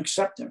British won't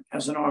accept him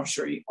as an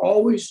officer. He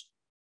always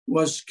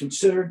was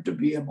considered to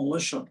be a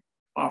militia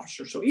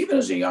officer. So even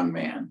as a young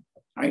man,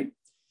 right,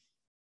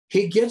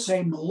 he gets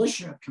a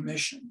militia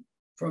commission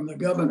from the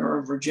governor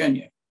of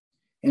Virginia.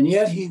 And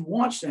yet he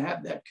wants to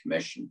have that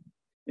commission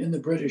in the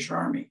British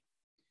Army.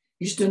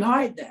 He's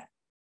denied that.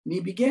 And he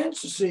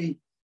begins to see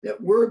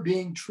that we're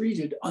being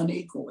treated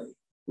unequally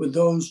with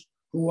those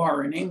who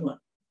are in England.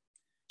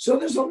 So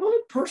there's a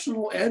little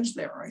personal edge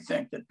there, I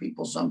think, that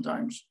people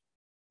sometimes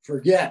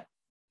forget.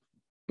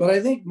 But I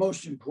think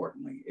most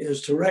importantly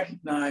is to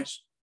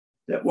recognize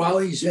that while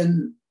he's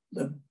in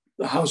the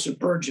House of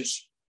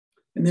Burgess,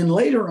 and then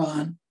later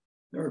on,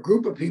 there are a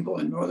group of people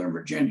in Northern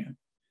Virginia,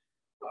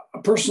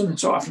 a person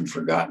that's often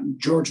forgotten,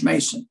 George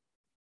Mason.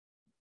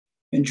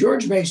 And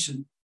George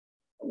Mason,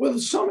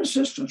 with some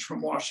assistance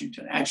from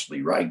Washington,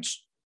 actually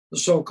writes the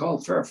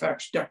so-called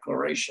Fairfax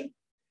Declaration,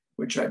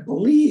 which I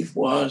believe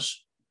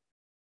was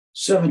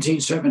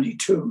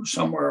 1772,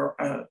 somewhere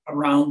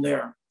around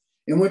there,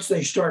 in which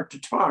they start to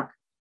talk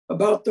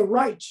about the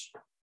rights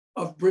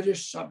of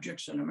British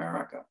subjects in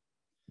America.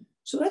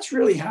 So that's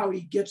really how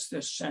he gets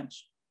this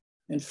sense.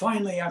 And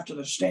finally, after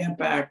the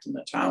Stamp Act and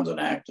the Townsend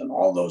Act and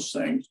all those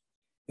things,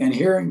 and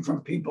hearing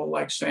from people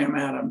like Sam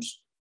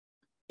Adams,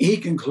 he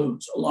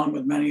concludes, along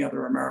with many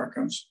other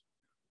Americans,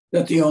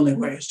 that the only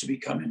way is to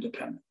become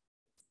independent.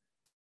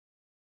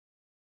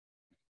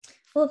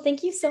 Well,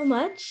 thank you so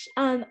much.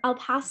 I'll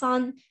pass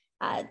on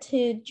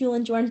to Jewel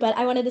and Jordan, but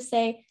I wanted to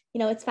say, you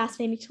know, it's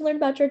fascinating to learn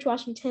about George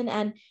Washington,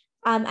 and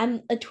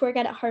I'm a tour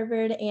guide at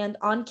Harvard, and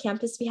on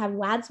campus we have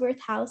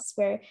Wadsworth House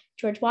where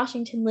George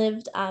Washington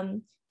lived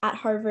at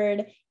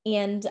Harvard,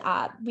 and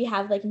we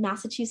have like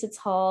Massachusetts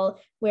Hall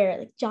where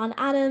like John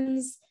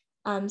Adams,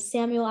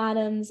 Samuel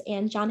Adams,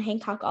 and John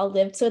Hancock all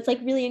lived. So it's like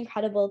really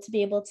incredible to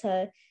be able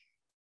to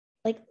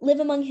like live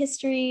among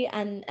history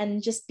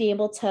and just be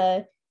able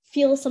to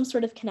feel some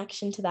sort of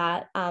connection to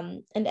that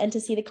and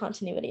to see the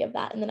continuity of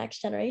that in the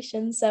next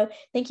generation. So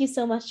thank you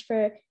so much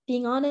for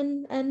being on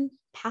and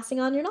passing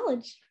on your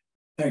knowledge.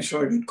 Thanks for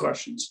the good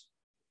questions.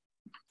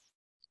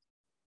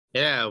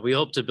 Yeah, we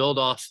hope to build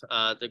off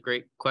the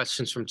great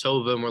questions from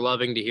Tova, and we're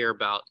loving to hear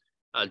about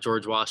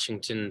George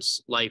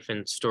Washington's life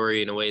and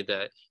story in a way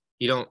that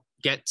you don't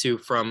get to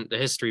from the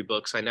history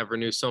books. I never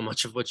knew so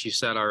much of what you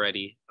said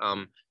already.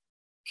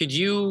 Could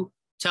you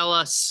tell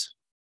us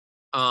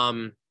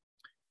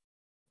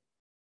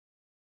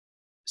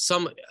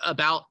some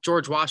about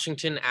George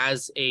Washington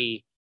as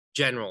a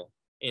general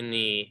in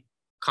the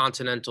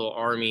Continental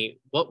Army?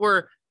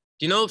 Do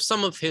you know of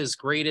some of his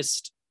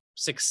greatest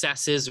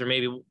successes, or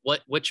maybe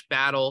which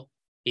battle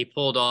he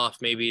pulled off,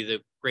 maybe the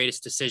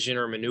greatest decision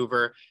or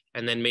maneuver,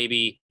 and then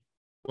maybe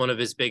one of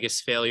his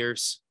biggest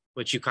failures,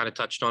 which you kind of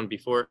touched on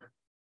before?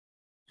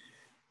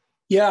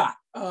 Yeah,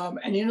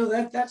 and you know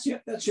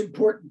that's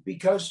important,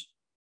 because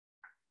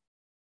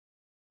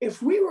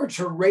if we were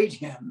to rate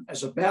him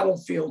as a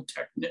battlefield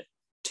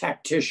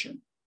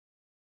tactician,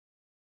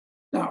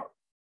 now,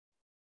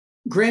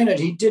 granted,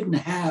 he didn't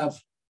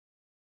have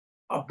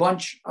a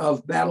bunch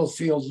of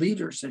battlefield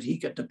leaders that he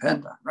could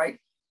depend on, right?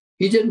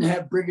 He didn't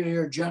have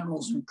brigadier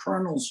generals and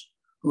colonels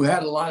who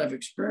had a lot of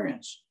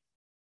experience.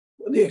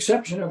 With the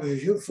exception of a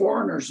few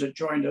foreigners that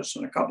joined us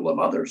and a couple of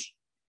others,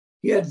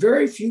 he had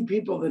very few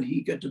people that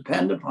he could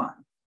depend upon.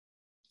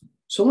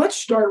 So let's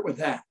start with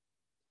that.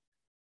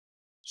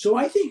 So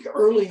I think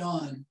early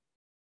on,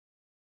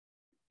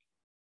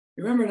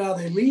 remember now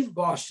they leave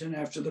Boston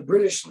after the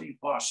British leave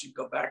Boston,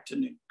 go back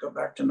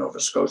to Nova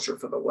Scotia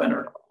for the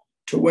winter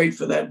to wait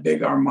for that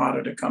big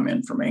armada to come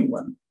in from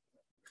England.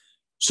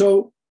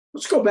 So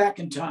let's go back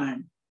in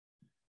time.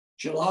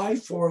 July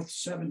 4th,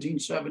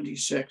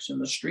 1776, in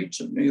the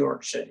streets of New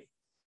York City.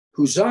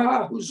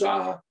 Huzzah,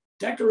 huzzah,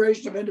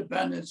 Declaration of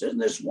Independence. Isn't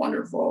this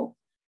wonderful?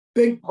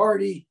 Big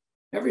party,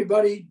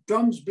 everybody,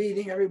 drums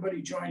beating,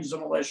 everybody joins the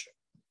militia.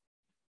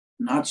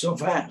 Not so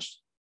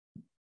fast.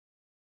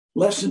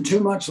 Less than 2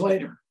 months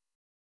later,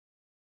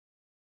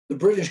 the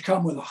British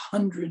come with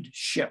 100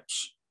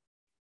 ships.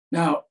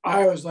 Now,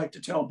 I always like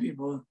to tell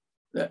people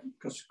that,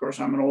 because of course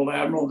I'm an old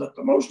admiral, that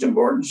the most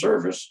important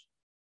service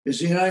is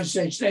the United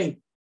States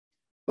Navy.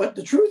 But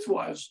the truth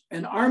was,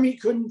 an army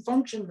couldn't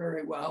function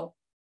very well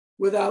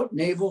without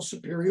naval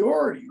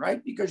superiority,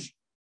 right? Because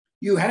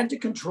You had to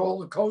control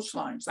the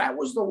coastlines. That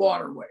was the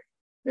waterway.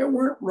 There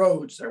weren't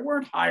roads. There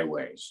weren't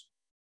highways.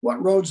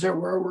 What roads there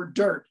were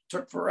dirt. It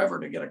took forever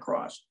to get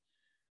across.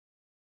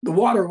 The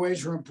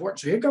waterways were important.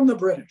 So here come the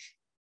British,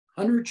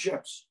 100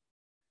 ships,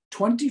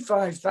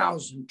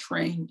 25,000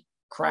 trained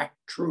crack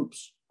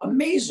troops.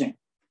 Amazing.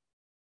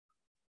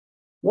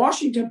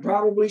 Washington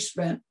probably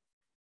spent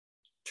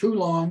too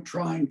long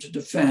trying to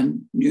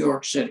defend New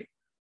York City.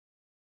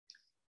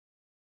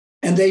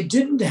 And they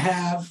didn't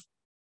have,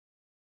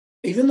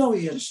 even though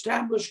he had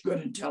established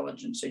good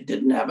intelligence, they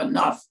didn't have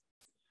enough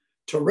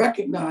to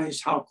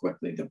recognize how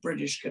quickly the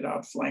British could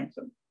outflank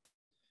them.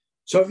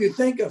 So if you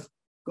think of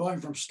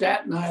going from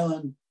Staten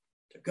Island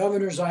to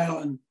Governor's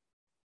Island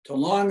to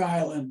Long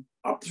Island,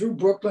 up through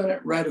Brooklyn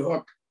at Red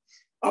Hook,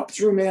 up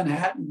through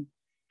Manhattan,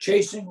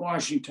 chasing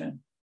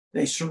Washington,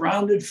 they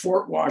surrounded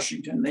Fort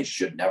Washington. They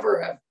should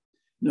never have.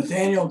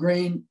 Nathaniel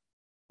Greene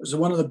was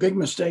one of the big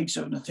mistakes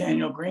of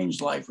Nathaniel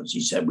Greene's life, was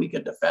he said we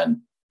could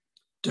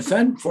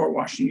defend Fort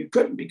Washington. You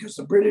couldn't, because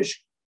the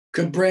British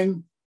could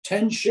bring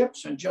 10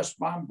 ships and just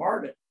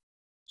bombard it.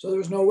 So there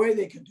was no way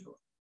they could do it.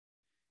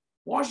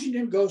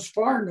 Washington goes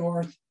far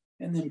north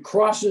and then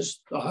crosses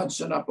the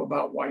Hudson up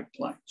about White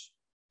Plains.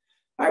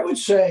 I would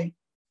say,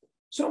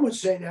 some would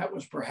say that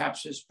was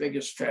perhaps his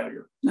biggest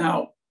failure.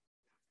 Now,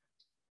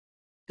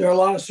 there are a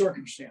lot of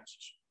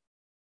circumstances.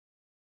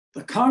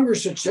 The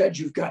Congress had said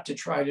you've got to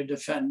try to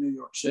defend New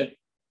York City.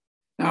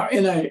 Now,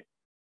 in a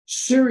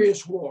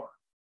serious war,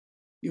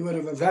 you would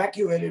have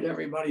evacuated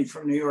everybody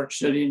from New York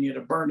City and you'd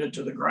have burned it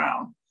to the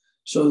ground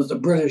so that the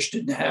British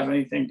didn't have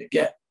anything to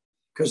get,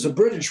 because the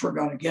British were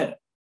going to get it,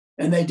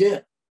 and they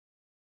did.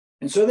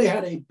 And so they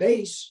had a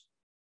base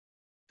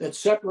that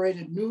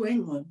separated New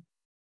England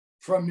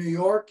from New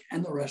York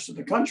and the rest of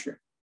the country,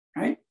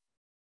 right?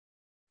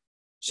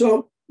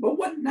 So, but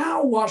what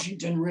now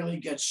Washington really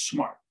gets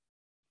smart.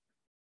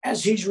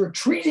 As he's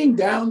retreating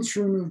down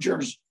through New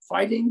Jersey,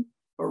 fighting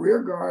a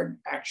rear guard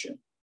action,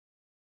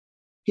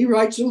 he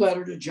writes a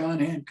letter to John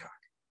Hancock.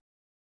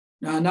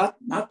 Now,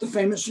 not the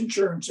famous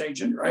insurance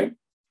agent, right?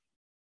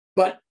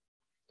 But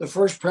the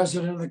first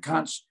president of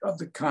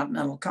the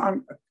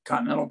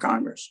Continental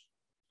Congress,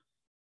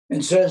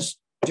 and says,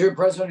 "Dear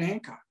President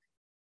Hancock,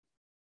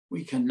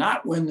 we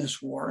cannot win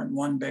this war in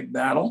one big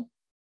battle.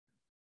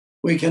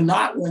 We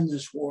cannot win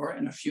this war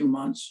in a few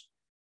months.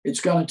 It's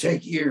going to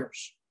take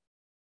years.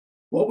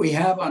 What we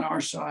have on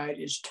our side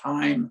is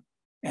time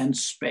and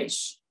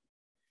space.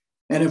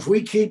 And if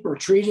we keep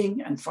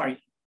retreating and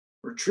fighting,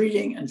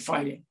 training,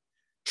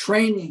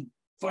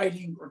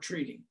 fighting,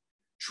 retreating,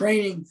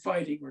 training,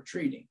 fighting,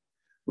 retreating,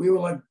 we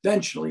will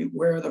eventually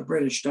wear the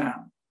British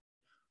down."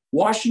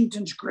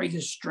 Washington's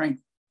greatest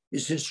strength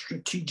is his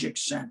strategic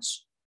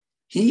sense.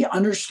 He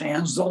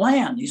understands the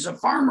land. He's a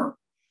farmer.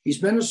 He's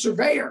been a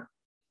surveyor.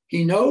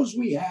 He knows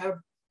we have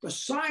the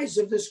size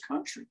of this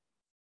country.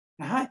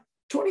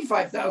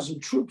 25,000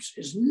 troops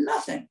is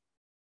nothing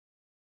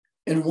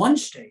in one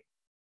state,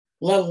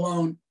 let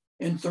alone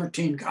in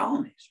 13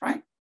 colonies,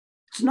 right?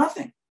 It's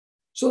nothing.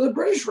 So the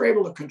British were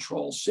able to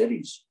control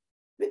cities.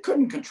 They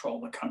couldn't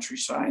control the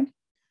countryside.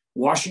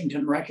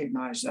 Washington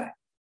recognized that.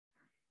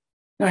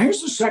 Now,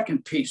 here's the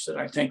second piece that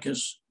I think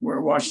is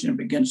where Washington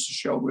begins to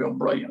show real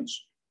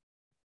brilliance.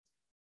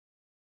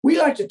 We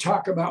like to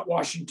talk about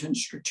Washington's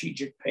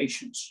strategic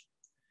patience,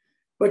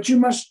 but you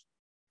must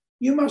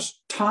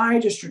tie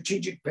to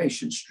strategic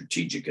patience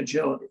strategic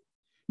agility.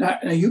 Now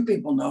you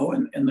people know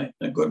in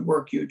the good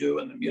work you do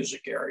in the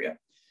music area,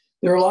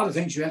 there are a lot of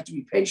things you have to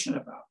be patient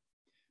about.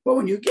 But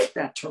when you get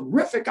that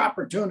terrific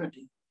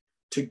opportunity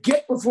to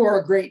get before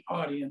a great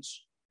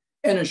audience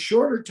in a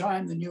shorter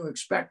time than you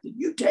expected,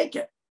 you take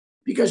it,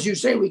 because you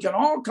say, we can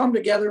all come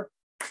together,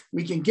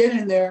 we can get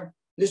in there,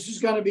 this is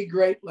going to be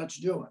great, let's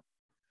do it.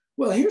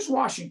 Well, here's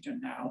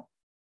Washington now,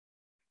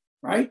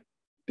 right?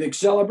 Big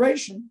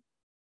celebration,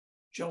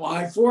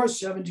 July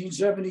 4th,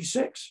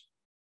 1776.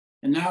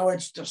 And now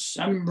it's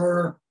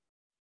December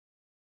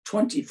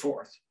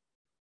 24th,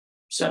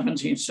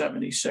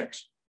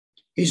 1776.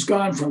 He's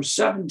gone from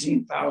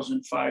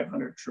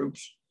 17,500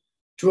 troops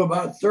to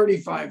about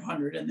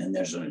 3,500. And then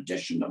there's an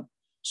addition of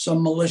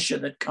some militia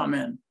that come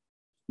in,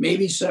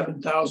 maybe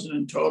 7,000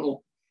 in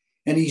total.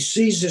 And he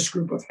sees this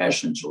group of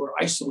Hessians who are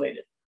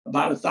isolated,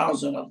 about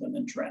 1,000 of them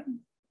in Trenton.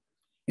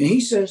 And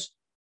he says,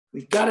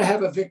 we've got to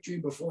have a victory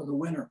before the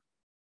winter,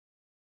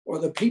 or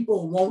the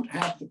people won't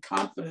have the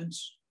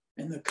confidence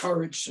and the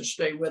courage to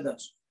stay with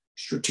us.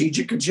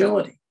 Strategic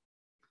agility.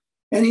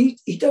 And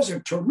he does a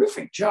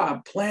terrific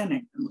job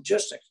planning and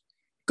logistics.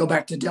 Go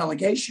back to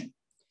delegation.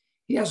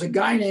 He has a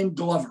guy named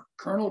Glover,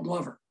 Colonel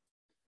Glover,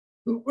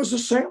 who was a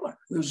sailor,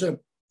 who was a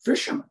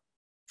fisherman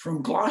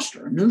from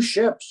Gloucester, new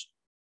ships.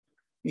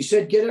 He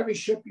said, get every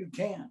ship you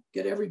can,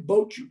 get every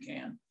boat you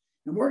can.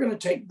 And we're going to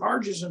take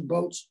barges and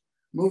boats,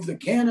 move the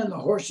cannon, the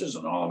horses,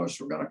 and all of us.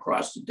 We're going to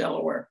cross the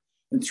Delaware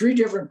in 3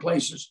 different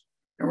places.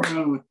 And we're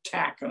going to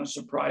attack on a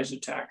surprise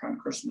attack on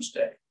Christmas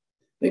Day.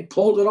 They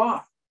pulled it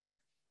off.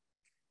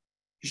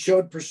 He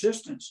showed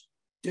persistence.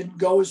 Didn't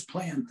go as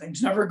planned.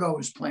 Things never go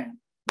as planned.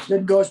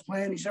 Didn't go as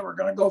planned. He said, we're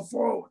going to go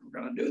forward.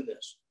 We're going to do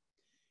this.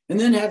 And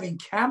then having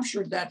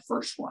captured that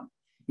first one,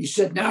 he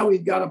said, now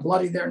we've got to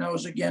bloody their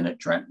nose again at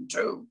Trenton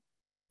too.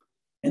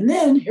 And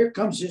then here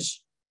comes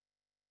his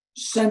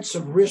sense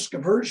of risk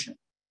aversion.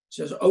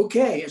 He says,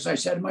 okay, as I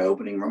said in my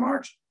opening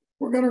remarks,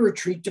 we're going to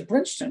retreat to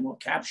Princeton. We'll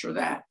capture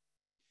that.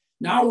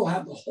 Now we'll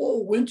have the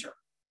whole winter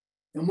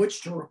in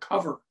which to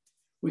recover.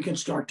 We can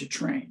start to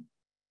train.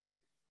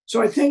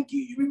 So I think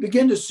you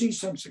begin to see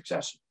some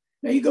success.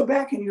 Now you go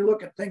back and you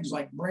look at things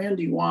like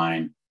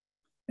Brandywine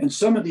and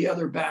some of the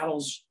other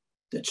battles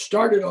that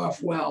started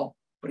off well,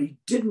 but he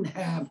didn't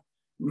have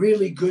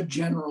really good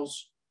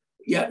generals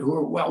yet who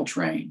were well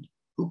trained,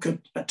 who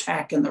could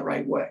attack in the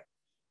right way.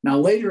 Now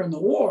later in the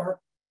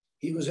war,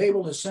 he was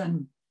able to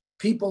send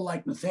people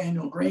like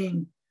Nathaniel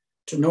Greene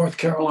to North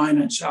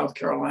Carolina and South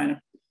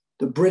Carolina.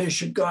 The British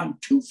had gone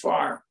too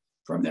far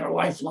from their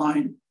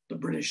lifeline, the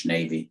British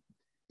Navy.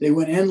 They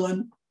went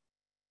inland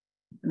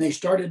and they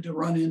started to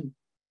run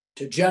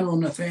into General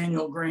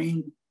Nathaniel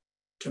Greene,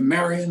 to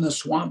Marion the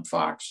Swamp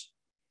Fox,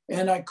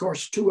 and of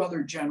course, two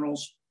other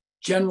generals,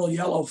 General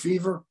Yellow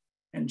Fever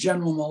and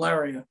General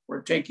Malaria,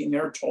 were taking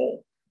their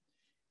toll.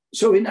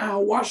 So now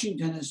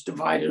Washington has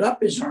divided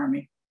up his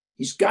army.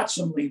 He's got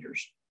some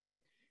leaders.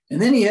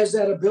 And then he has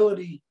that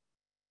ability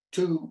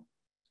to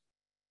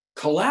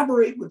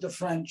collaborate with the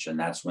French. And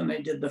that's when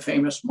they did the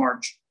famous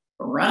march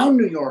around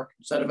New York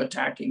instead of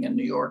attacking in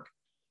New York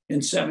in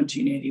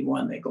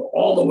 1781. They go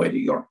all the way to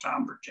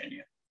Yorktown,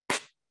 Virginia,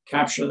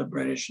 capture the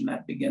British, and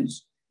that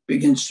begins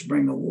to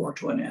bring the war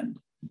to an end.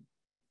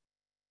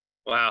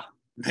 Wow,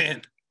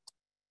 man.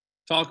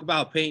 Talk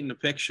about painting a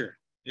picture.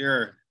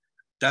 You're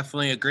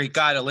definitely a great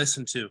guy to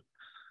listen to.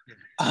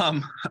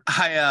 I'm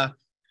a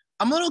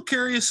little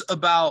curious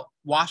about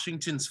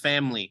Washington's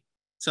family.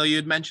 So you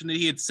had mentioned that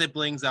he had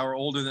siblings that were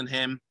older than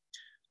him,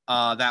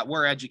 that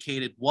were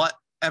educated. What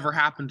ever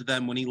happened to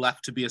them when he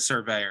left to be a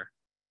surveyor?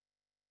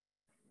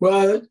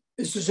 Well,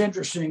 this is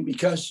interesting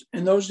because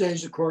in those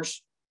days, of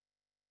course,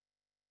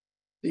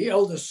 the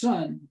eldest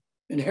son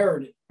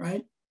inherited,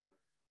 right?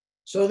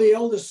 So the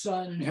eldest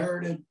son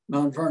inherited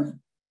Mount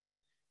Vernon.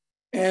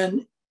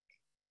 And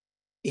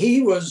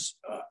he was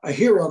a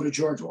hero to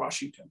George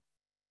Washington.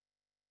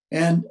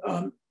 And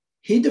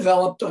he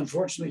developed,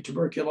 unfortunately,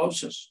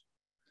 tuberculosis.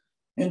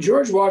 And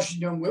George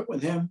Washington went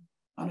with him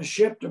on a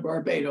ship to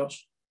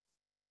Barbados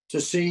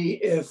to see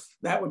if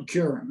that would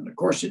cure him. And of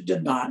course, it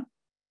did not.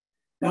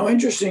 Now,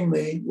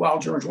 interestingly, while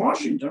George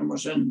Washington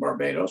was in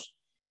Barbados,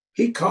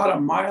 he caught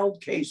a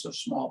mild case of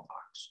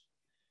smallpox.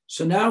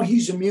 So now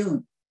he's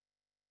immune.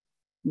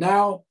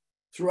 Now,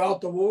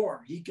 throughout the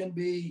war, he can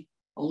be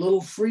a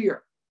little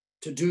freer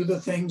to do the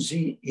things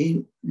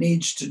he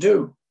needs to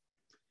do.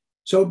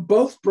 So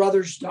both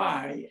brothers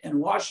die, and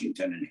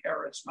Washington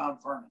inherits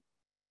Mount Vernon.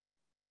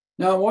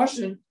 Now,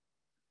 Washington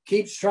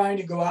keeps trying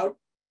to go out,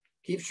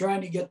 keeps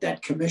trying to get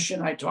that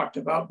commission I talked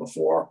about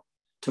before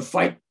to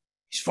fight.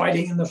 He's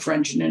fighting in the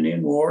French and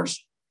Indian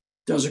Wars,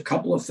 does a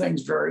couple of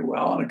things very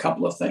well and a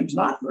couple of things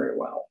not very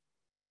well.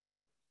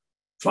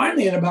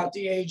 Finally, at about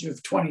the age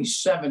of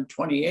 27,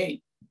 28,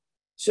 he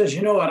says,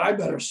 you know what, I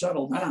better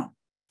settle down.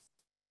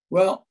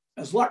 Well,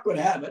 as luck would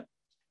have it,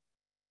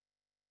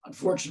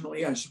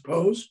 unfortunately, I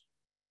suppose,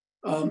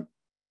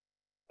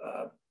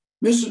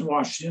 Mrs.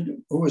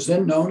 Washington, who was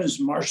then known as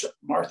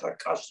Martha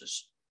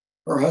Custis,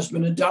 her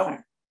husband had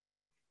died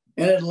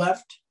and had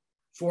left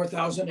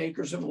 4,000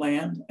 acres of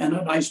land and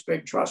a nice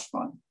big trust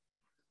fund.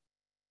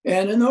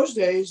 And in those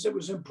days, it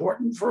was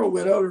important for a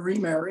widow to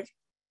remarry.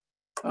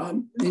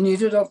 They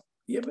needed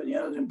it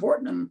was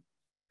important to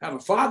have a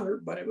father,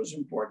 but it was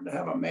important to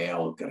have a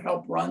male who could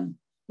help run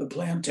the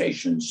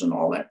plantations and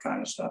all that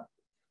kind of stuff.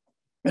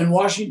 And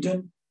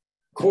Washington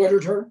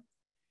courted her.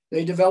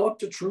 They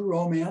developed a true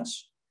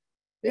romance.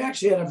 They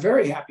actually had a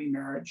very happy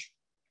marriage.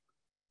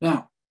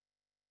 Now,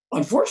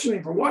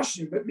 unfortunately for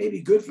Washington, but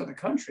maybe good for the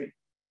country,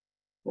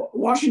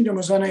 Washington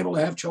was unable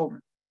to have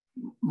children.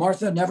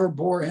 Martha never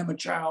bore him a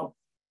child.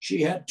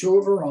 She had two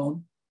of her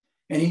own,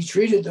 and he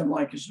treated them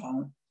like his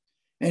own.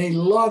 And he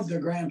loved the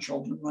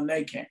grandchildren when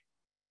they came.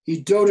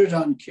 He doted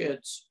on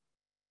kids.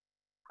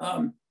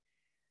 I'll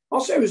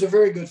say he was a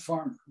very good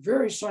farmer,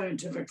 very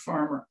scientific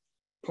farmer.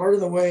 Part of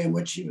the way in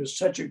which he was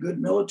such a good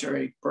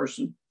military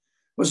person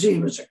was he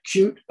was an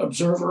acute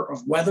observer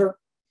of weather.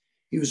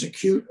 He was an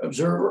acute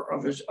observer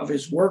of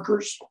his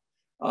workers,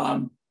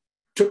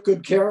 took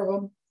good care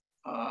of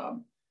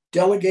them,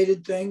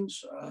 delegated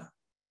things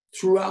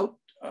throughout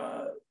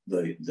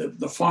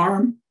the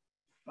farm,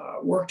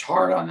 worked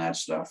hard on that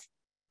stuff,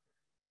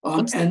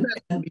 and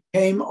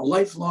became a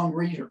lifelong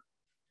reader.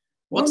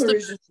 One of the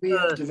reasons we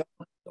have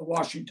developed the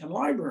Washington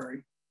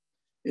Library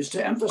is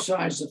to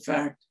emphasize the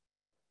fact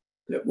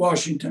that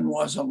Washington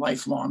was a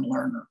lifelong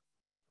learner.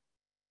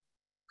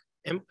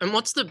 And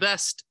what's the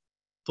best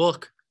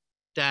book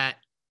that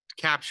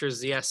captures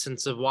the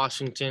essence of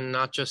Washington,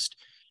 not just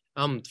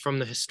from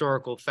the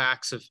historical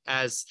facts of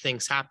as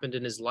things happened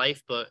in his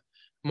life, but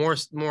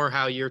more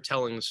how you're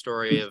telling the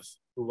story of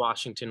who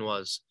Washington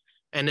was?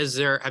 And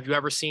have you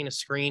ever seen a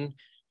screen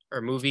or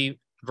movie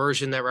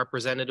version that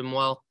represented him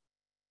well?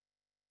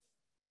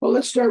 Well,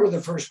 let's start with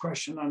the first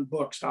question on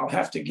books. I'll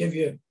have to give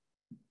you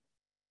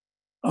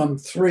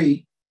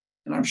three,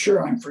 and I'm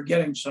sure I'm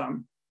forgetting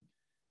some.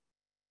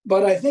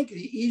 But I think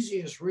the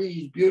easiest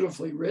read,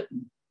 beautifully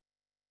written,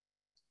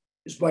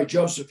 is by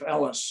Joseph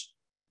Ellis,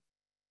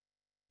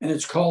 and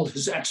it's called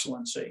His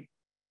Excellency.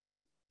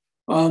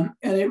 And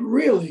it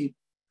really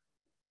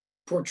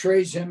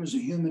portrays him as a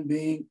human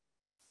being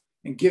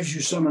and gives you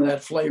some of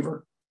that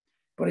flavor,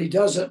 but he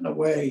does it in a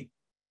way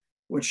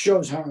which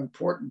shows how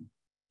important,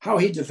 how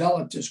he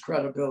developed his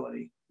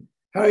credibility,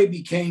 how he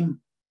became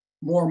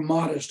more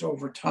modest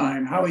over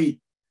time, how he,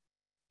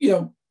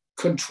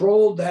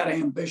 controlled that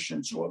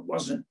ambition so it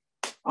wasn't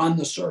on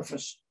the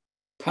surface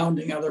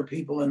pounding other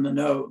people in the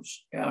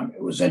nose.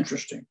 It was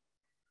interesting.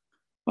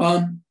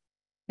 And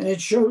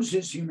it shows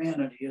his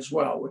humanity as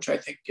well, which I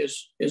think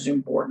is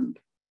important.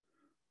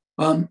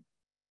 Another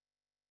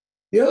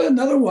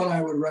one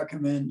I would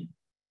recommend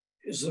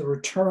is The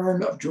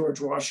Return of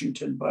George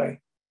Washington by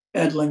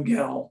Ed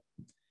Lingell.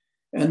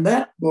 And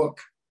that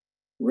book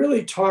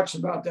really talks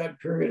about that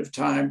period of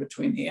time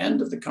between the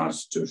end of the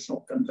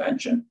Constitutional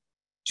Convention,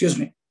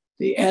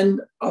 the end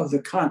of the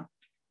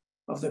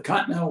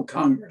Continental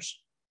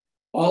Congress,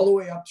 all the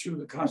way up through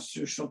the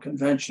Constitutional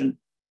Convention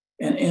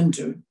and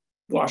into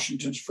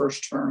Washington's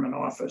first term in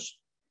office.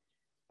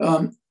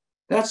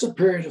 That's a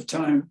period of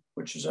time,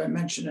 which, as I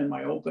mentioned in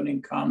my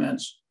opening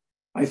comments,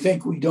 I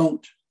think we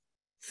don't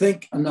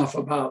think enough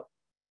about.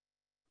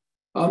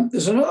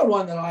 There's another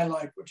one that I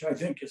like, which I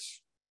think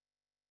is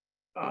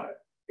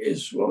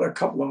well, there are a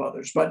couple of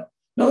others, but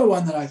another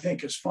one that I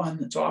think is fun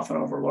that's often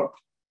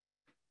overlooked.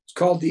 It's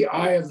called The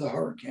Eye of the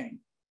Hurricane.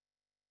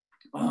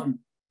 And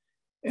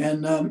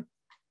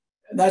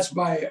that's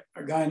by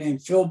a guy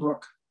named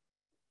Philbrook.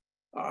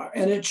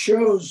 And it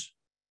shows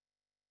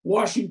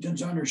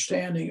Washington's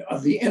understanding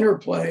of the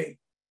interplay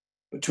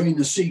between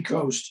the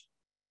seacoast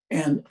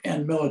and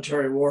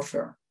military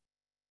warfare.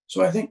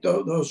 So I think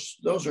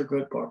those are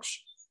good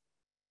books.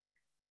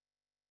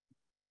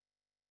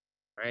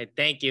 All right,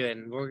 thank you.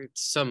 And we'll get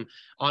some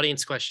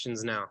audience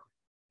questions now.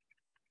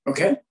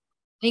 Okay.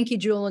 Thank you,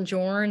 Jewel and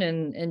Jorn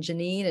and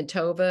Janine and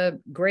Tova.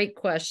 Great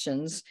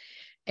questions.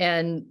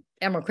 And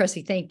Admiral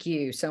Cressy, thank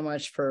you so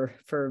much for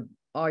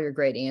all your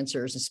great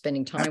answers and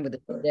spending time with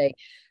us today.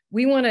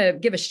 We want to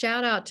give a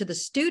shout out to the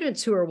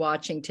students who are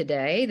watching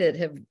today that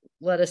have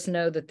let us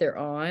know that they're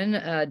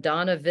on.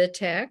 Donna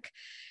Vitek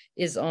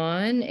is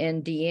on,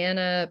 and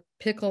Deanna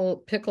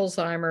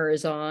Pickelsheimer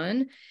is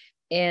on.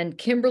 And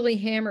Kimberly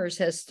Hammers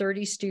has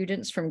 30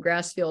 students from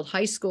Grassfield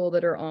High School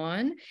that are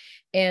on.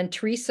 And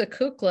Teresa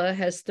Kukla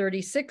has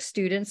 36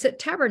 students at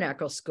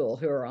Tabernacle School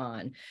who are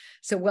on.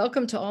 So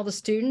welcome to all the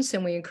students,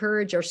 and we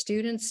encourage our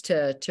students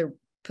to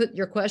put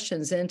your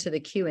questions into the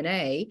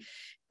Q&A.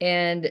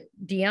 And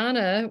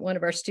Deanna, one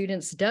of our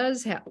students,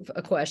 does have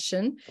a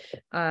question,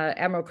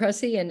 Admiral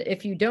Cressy, and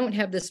if you don't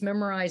have this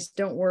memorized,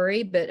 don't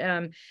worry, but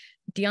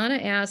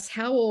Deanna asks,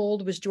 how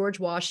old was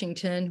George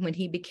Washington when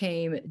he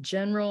became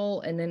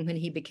general and then when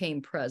he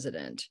became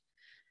president?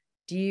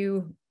 Do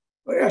you?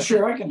 Well, yeah,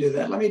 sure, I can do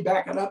that. Let me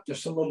back it up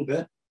just a little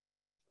bit.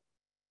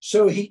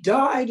 So he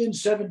died in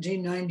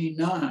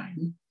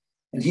 1799,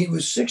 and he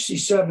was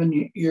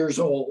 67 years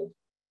old.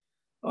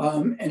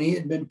 And he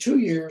had been 2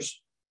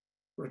 years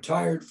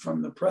retired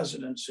from the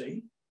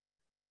presidency.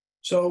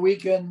 So we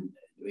can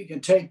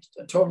take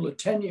a total of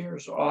 10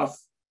 years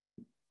off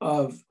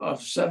of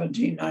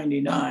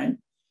 1799.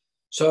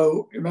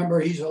 So remember,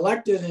 he's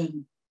elected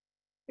in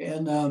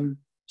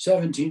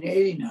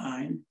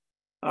 1789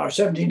 or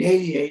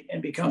 1788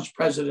 and becomes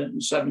president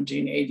in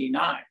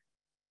 1789.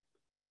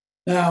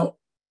 Now,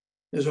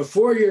 there's a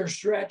 4-year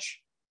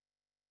stretch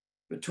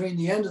between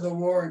the end of the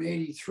war in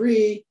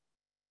 83.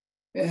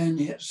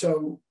 And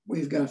so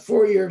we've got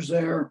 4 years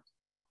there.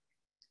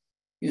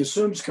 He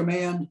assumes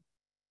command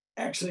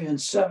actually in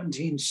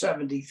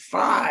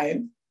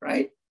 1775,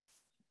 right?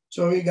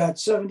 So we got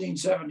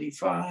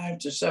 1775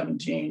 to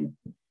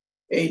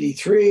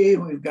 1783.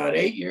 We've got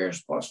 8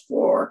 years plus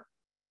 4.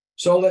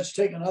 So let's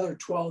take another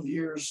 12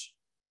 years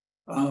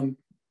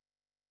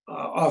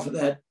off of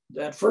that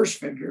first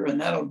figure,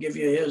 and that'll give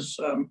you his.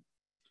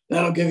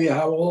 That'll give you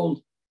how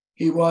old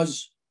he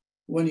was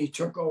when he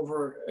took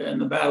over in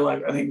the battle.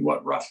 I think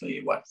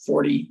roughly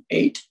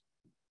 48,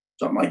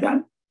 something like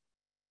that.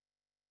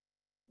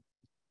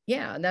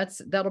 Yeah,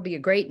 that'll be a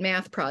great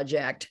math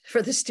project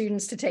for the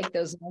students to take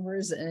those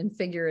numbers and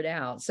figure it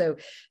out. So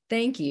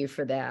thank you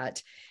for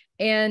that.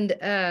 And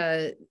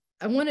I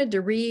wanted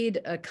to read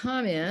a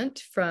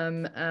comment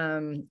from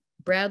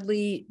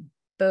Bradley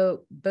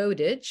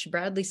Bowditch.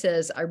 Bradley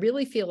says, I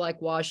really feel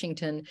like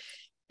Washington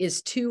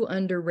is too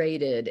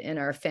underrated in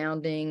our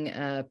founding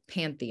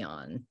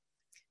pantheon,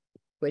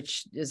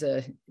 which is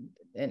a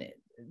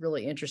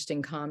really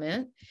interesting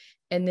comment.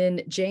 And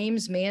then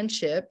James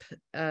Manship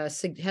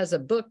has a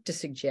book to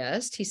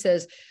suggest. He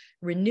says,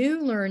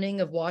 renew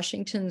learning of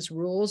Washington's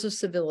rules of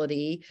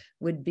civility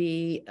would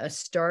be a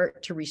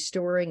start to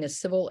restoring a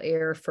civil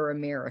air for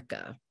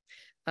America.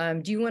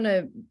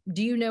 Do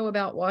you know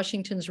about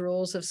Washington's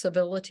rules of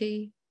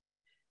civility?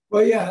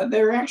 Well, yeah,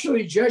 they're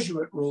actually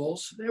Jesuit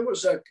rules. They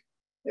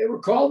were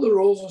called the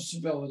rules of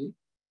civility.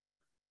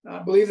 I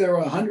believe there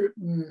were 100,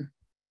 and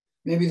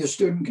maybe the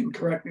student can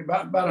correct me,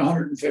 about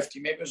 150,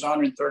 maybe it was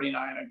 139.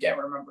 I can't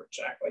remember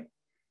exactly.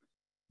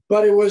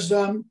 But it was,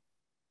 and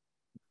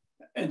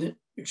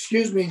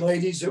excuse me,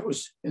 ladies, it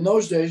was, in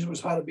those days, it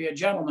was how to be a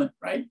gentleman,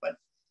 right? But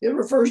it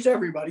refers to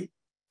everybody.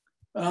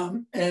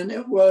 And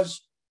it was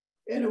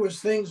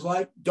things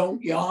like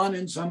don't yawn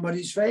in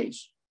somebody's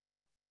face.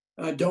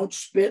 Don't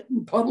spit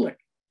in public,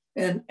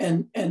 and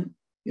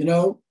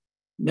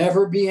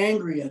never be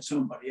angry at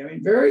somebody. I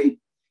mean,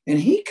 and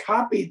he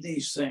copied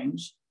these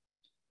things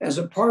as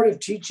a part of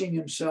teaching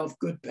himself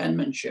good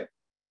penmanship.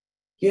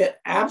 He had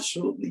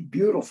absolutely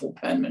beautiful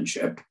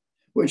penmanship,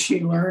 which he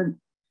learned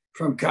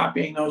from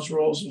copying those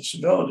rules of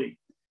civility.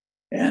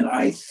 And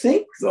I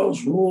think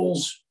those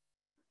rules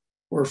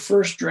were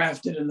first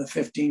drafted in the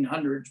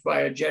 1500s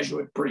by a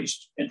Jesuit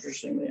priest,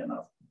 interestingly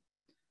enough.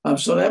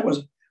 So that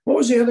was, what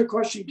was the other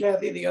question,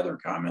 Kathy? The other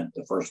comment,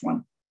 the first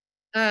one?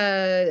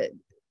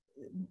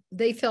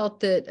 They felt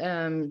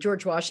that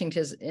George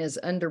Washington is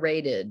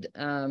underrated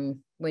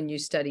when you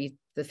study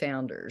the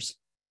founders.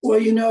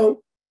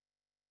 Well,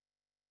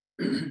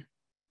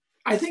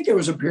 I think there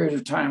was a period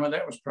of time when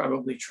that was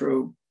probably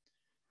true.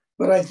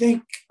 But I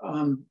think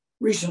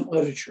recent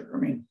literature, I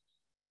mean,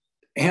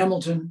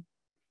 Hamilton,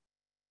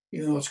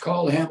 it's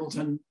called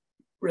Hamilton,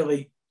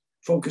 really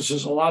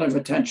focuses a lot of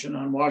attention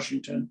on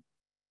Washington.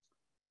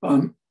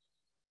 Ron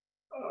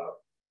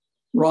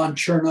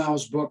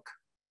Chernow's book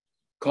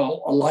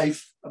called A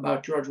Life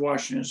about George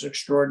Washington is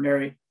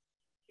extraordinary.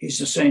 He's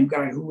the same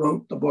guy who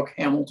wrote the book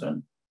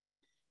Hamilton.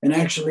 And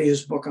actually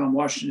his book on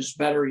Washington is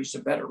better. He's a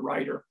better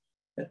writer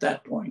at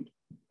that point.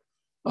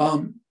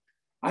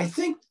 I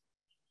think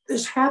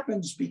this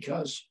happens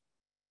because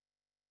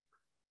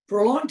for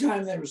a long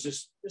time there was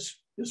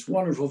this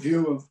wonderful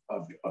view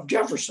of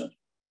Jefferson.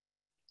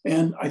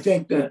 And I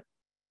think that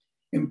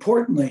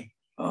importantly,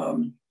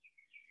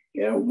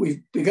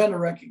 we've begun to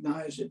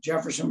recognize that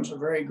Jefferson was a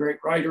very great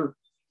writer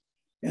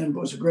and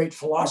was a great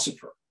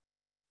philosopher.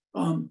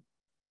 On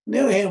the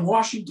other hand,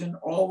 Washington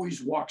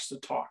always walks the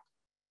talk.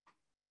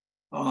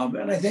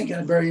 And I think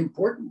a very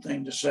important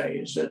thing to say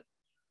is that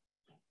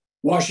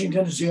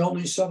Washington is the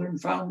only Southern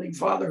founding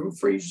father who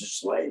frees his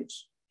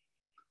slaves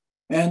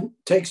and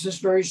takes this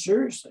very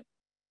seriously.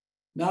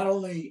 Not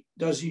only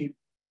does he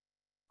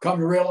come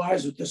to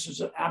realize that this is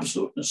an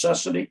absolute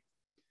necessity,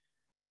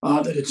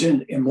 that it's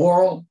an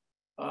immoral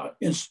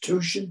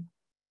institution,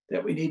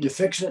 that we need to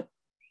fix it,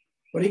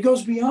 but he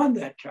goes beyond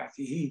that,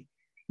 Kathy. He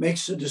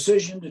makes the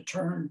decision to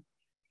turn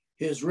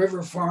his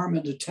river farm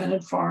into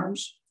tenant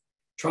farms,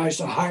 tries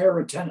to hire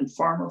a tenant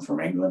farmer from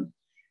England,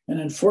 and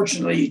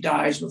unfortunately he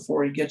dies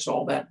before he gets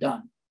all that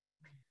done.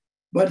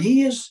 But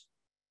he's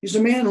a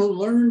man who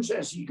learns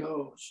as he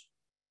goes.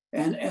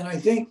 And I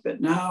think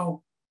that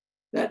now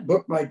that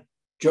book by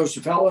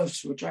Joseph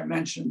Ellis, which I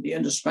mentioned, The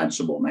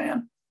Indispensable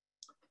Man,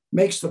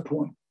 makes the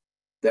point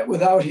that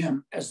without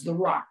him as the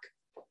rock,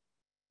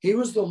 he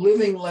was the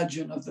living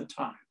legend of the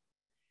time.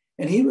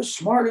 And he was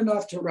smart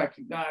enough to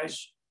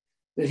recognize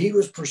that he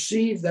was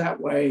perceived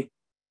that way,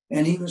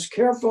 and he was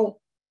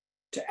careful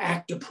to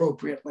act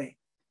appropriately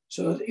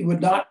so that he would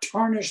not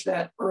tarnish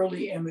that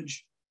early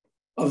image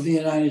of the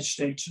United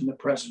States and the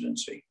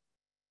presidency.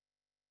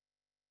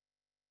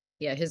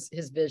 Yeah, his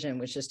vision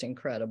was just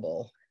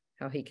incredible,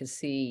 how he could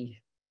see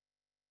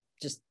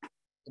just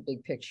the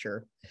big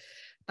picture.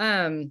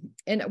 And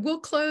we'll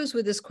close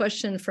with this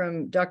question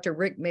from Dr.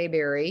 Rick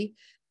Mayberry.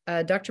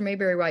 Dr.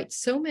 Mayberry writes,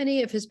 so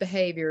many of his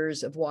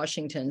behaviors of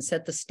Washington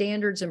set the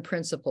standards and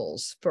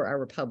principles for our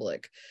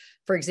republic.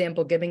 For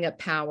example, giving up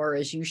power,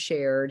 as you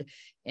shared,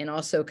 and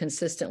also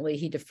consistently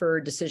he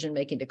deferred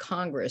decision-making to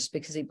Congress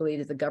because he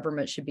believed that the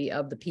government should be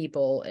of the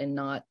people and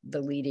not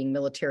the leading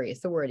military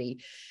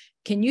authority.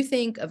 Can you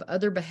think of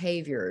other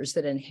behaviors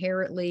that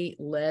inherently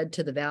led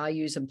to the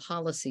values and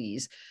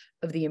policies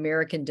of the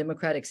American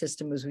democratic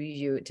system as we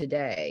view it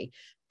today?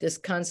 This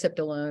concept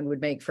alone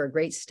would make for a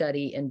great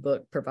study and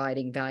book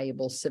providing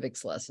valuable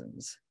civics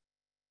lessons.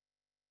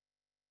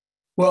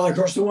 Well, of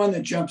course, the one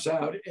that jumps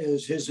out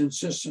is his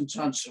insistence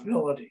on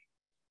civility,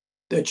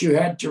 that you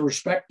had to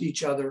respect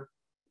each other.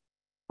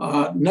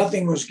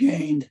 Nothing was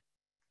gained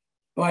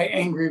by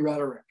angry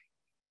rhetoric,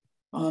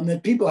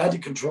 that people had to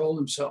control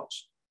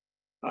themselves.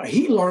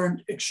 He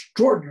learned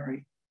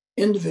extraordinary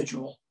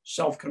individual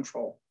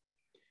self-control.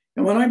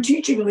 And when I'm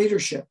teaching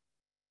leadership,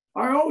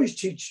 I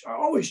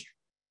always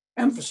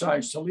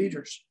emphasize to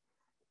leaders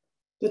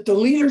that the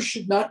leader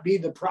should not be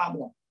the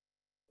problem.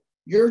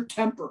 Your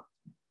temper,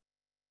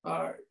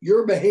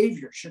 your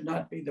behavior should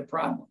not be the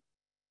problem.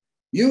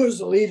 You as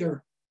the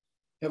leader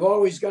have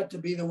always got to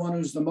be the one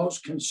who's the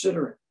most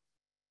considerate,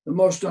 the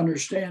most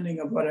understanding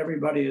of what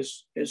everybody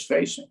is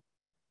facing.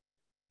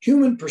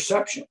 Human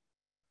perception,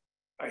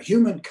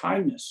 human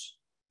kindness,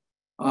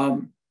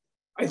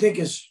 I think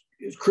is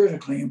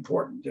critically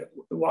important to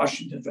the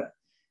Washington vet.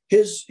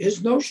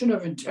 His notion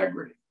of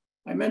integrity,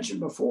 I mentioned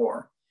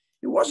before,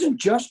 it wasn't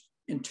just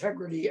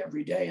integrity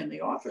every day in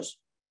the office,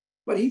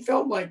 but he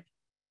felt like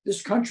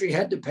this country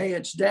had to pay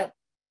its debt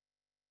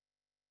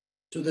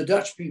to the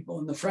Dutch people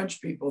and the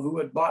French people who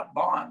had bought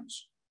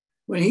bonds.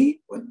 When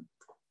he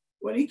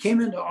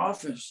came into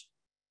office,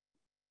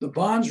 the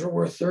bonds were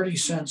worth 30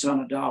 cents on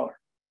a dollar.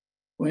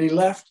 When he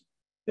left,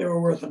 they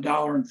were worth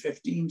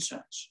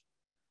 $1.15.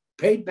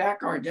 Paid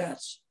back our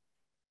debts.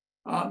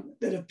 That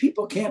if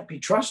people can't be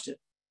trusted,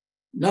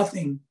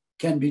 nothing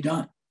can be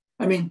done.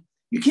 I mean,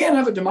 you can't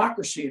have a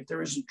democracy if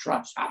there isn't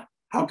trust.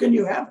 How can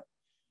you have it?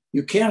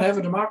 You can't have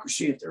a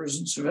democracy if there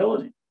isn't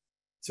civility,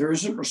 if there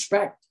isn't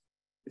respect,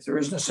 if there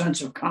isn't a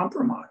sense of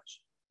compromise.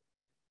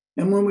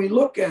 And when we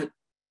look at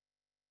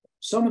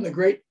some of the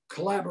great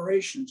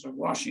collaborations of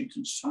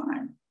Washington's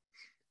time,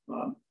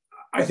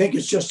 I think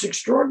it's just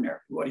extraordinary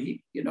what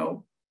he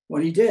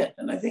did.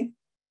 And I think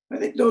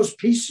those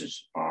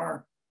pieces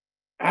are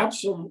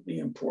absolutely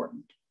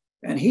important.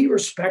 And he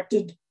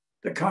respected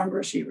the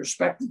Congress, he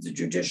respected the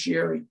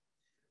judiciary,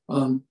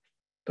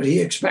 but he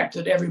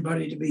expected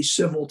everybody to be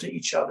civil to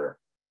each other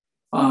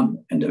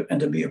and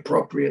to be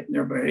appropriate in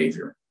their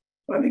behavior.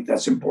 So I think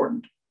that's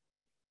important.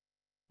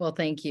 Well,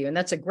 thank you. And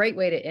that's a great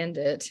way to end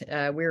it.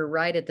 We're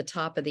right at the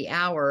top of the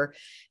hour.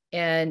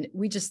 And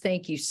we just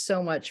thank you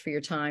so much for your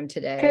time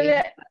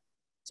today.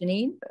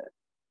 Janine?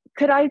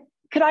 Could I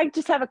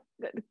just have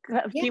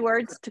a few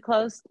words to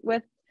close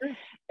with?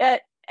 Sure.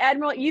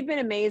 Admiral, you've been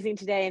amazing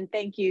today, and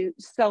thank you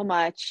so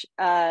much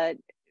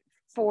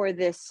for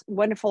this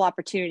wonderful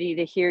opportunity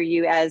to hear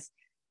you. As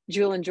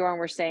Jewel and Jordan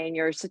were saying,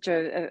 you're such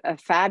a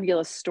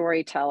fabulous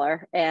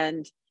storyteller,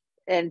 and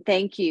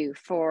thank you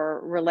for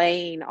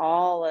relaying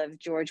all of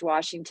George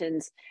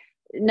Washington's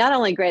not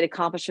only great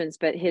accomplishments,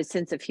 but his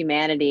sense of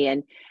humanity.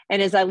 And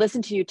as I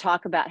listen to you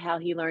talk about how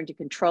he learned to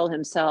control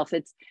himself,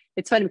 it's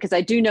funny because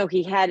I do know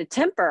he had a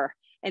temper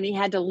and he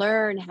had to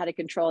learn how to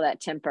control that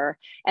temper.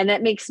 And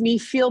that makes me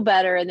feel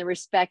better in the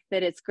respect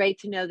that it's great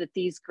to know that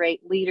these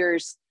great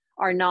leaders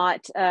are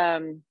not,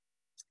 that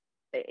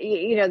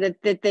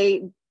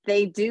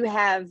they do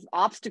have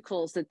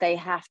obstacles that they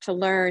have to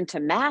learn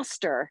to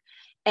master.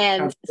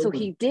 And Absolutely. So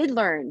he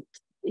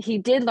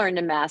did learn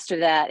to master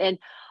that. And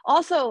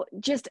also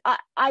just,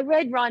 I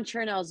read Ron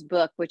Chernow's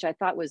book, which I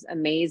thought was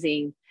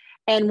amazing.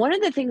 And one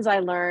of the things I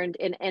learned,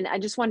 and I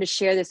just wanted to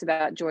share this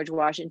about George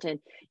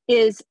Washington,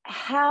 is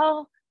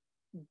how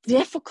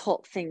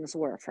difficult things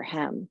were for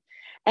him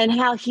and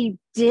how he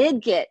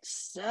did get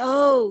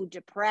so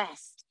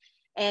depressed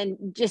and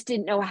just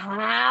didn't know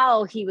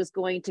how he was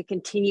going to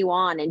continue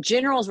on. And his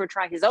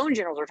own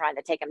generals were trying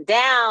to take him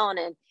down,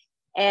 and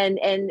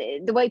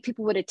the way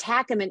people would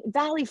attack him in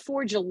Valley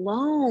Forge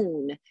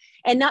alone,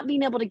 and not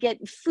being able to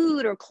get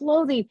food or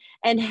clothing,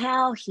 and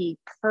how he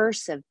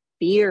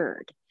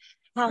persevered,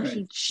 how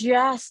he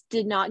just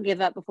did not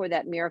give up before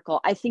that miracle,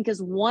 I think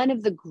is one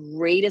of the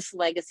greatest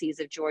legacies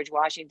of George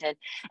Washington.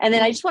 And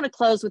then I just want to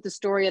close with the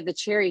story of the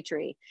cherry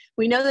tree.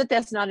 We know that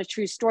that's not a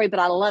true story, but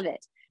I love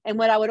it. And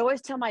what I would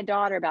always tell my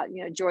daughter about,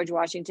 George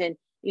Washington,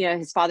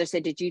 his father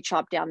said, "Did you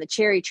chop down the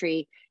cherry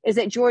tree?" Is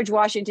that George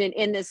Washington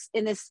in this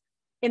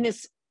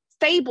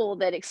fable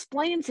that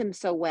explains him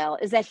so well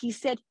is that he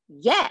said,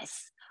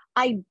 "Yes,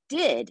 I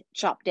did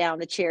chop down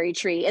the cherry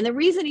tree." And the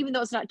reason, even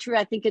though it's not true,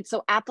 I think it's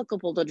so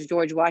applicable to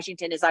George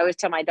Washington is I always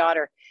tell my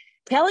daughter,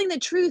 telling the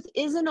truth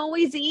isn't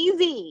always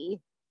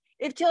easy.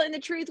 If telling the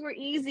truth were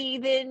easy,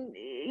 then,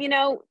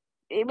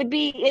 it would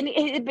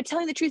be, but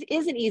telling the truth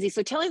isn't easy.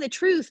 So telling the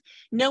truth,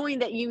 knowing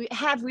that you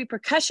have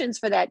repercussions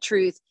for that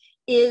truth,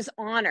 is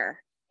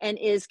honor and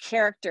is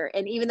character.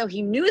 And even though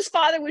he knew his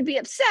father would be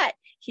upset,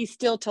 he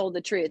still told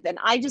the truth. And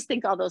I just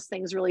think all those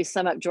things really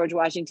sum up George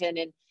Washington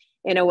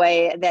in a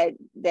way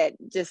that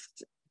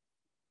just,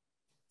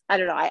 I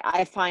don't know,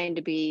 I find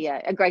to be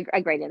a great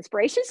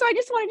inspiration. So I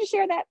just wanted to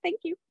share that. Thank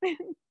you. Thank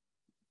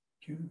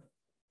you.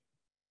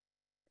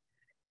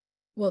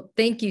 Well,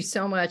 thank you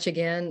so much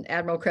again,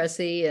 Admiral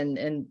Cressy,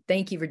 and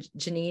thank you for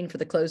Janine for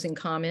the closing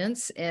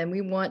comments. And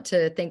we want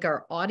to thank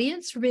our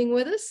audience for being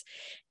with us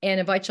and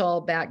invite you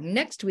all back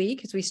next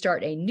week as we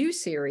start a new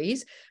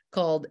series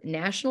called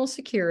National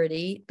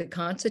Security, the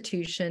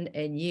Constitution,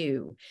 and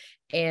You.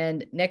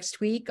 And next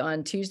week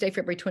on Tuesday,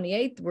 February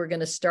 28th, we're going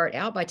to start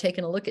out by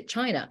taking a look at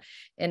China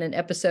in an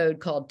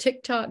episode called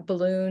TikTok,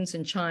 Balloons,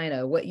 and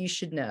China, What You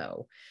Should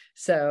Know.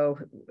 So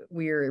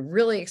we're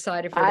really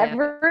excited for that. I've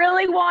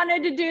really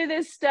wanted to do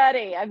this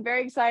study. I'm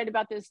very excited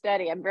about this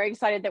study. I'm very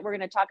excited that we're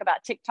going to talk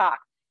about TikTok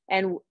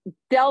and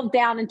delve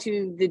down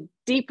into the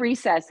deep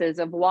recesses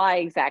of why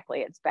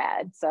exactly it's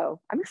bad.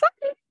 So I'm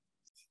excited.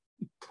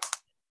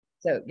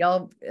 So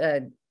y'all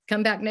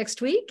come back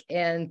next week,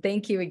 and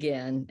thank you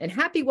again. And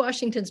happy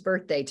Washington's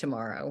birthday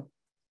tomorrow.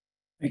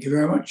 Thank you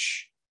very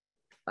much.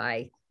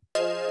 Bye.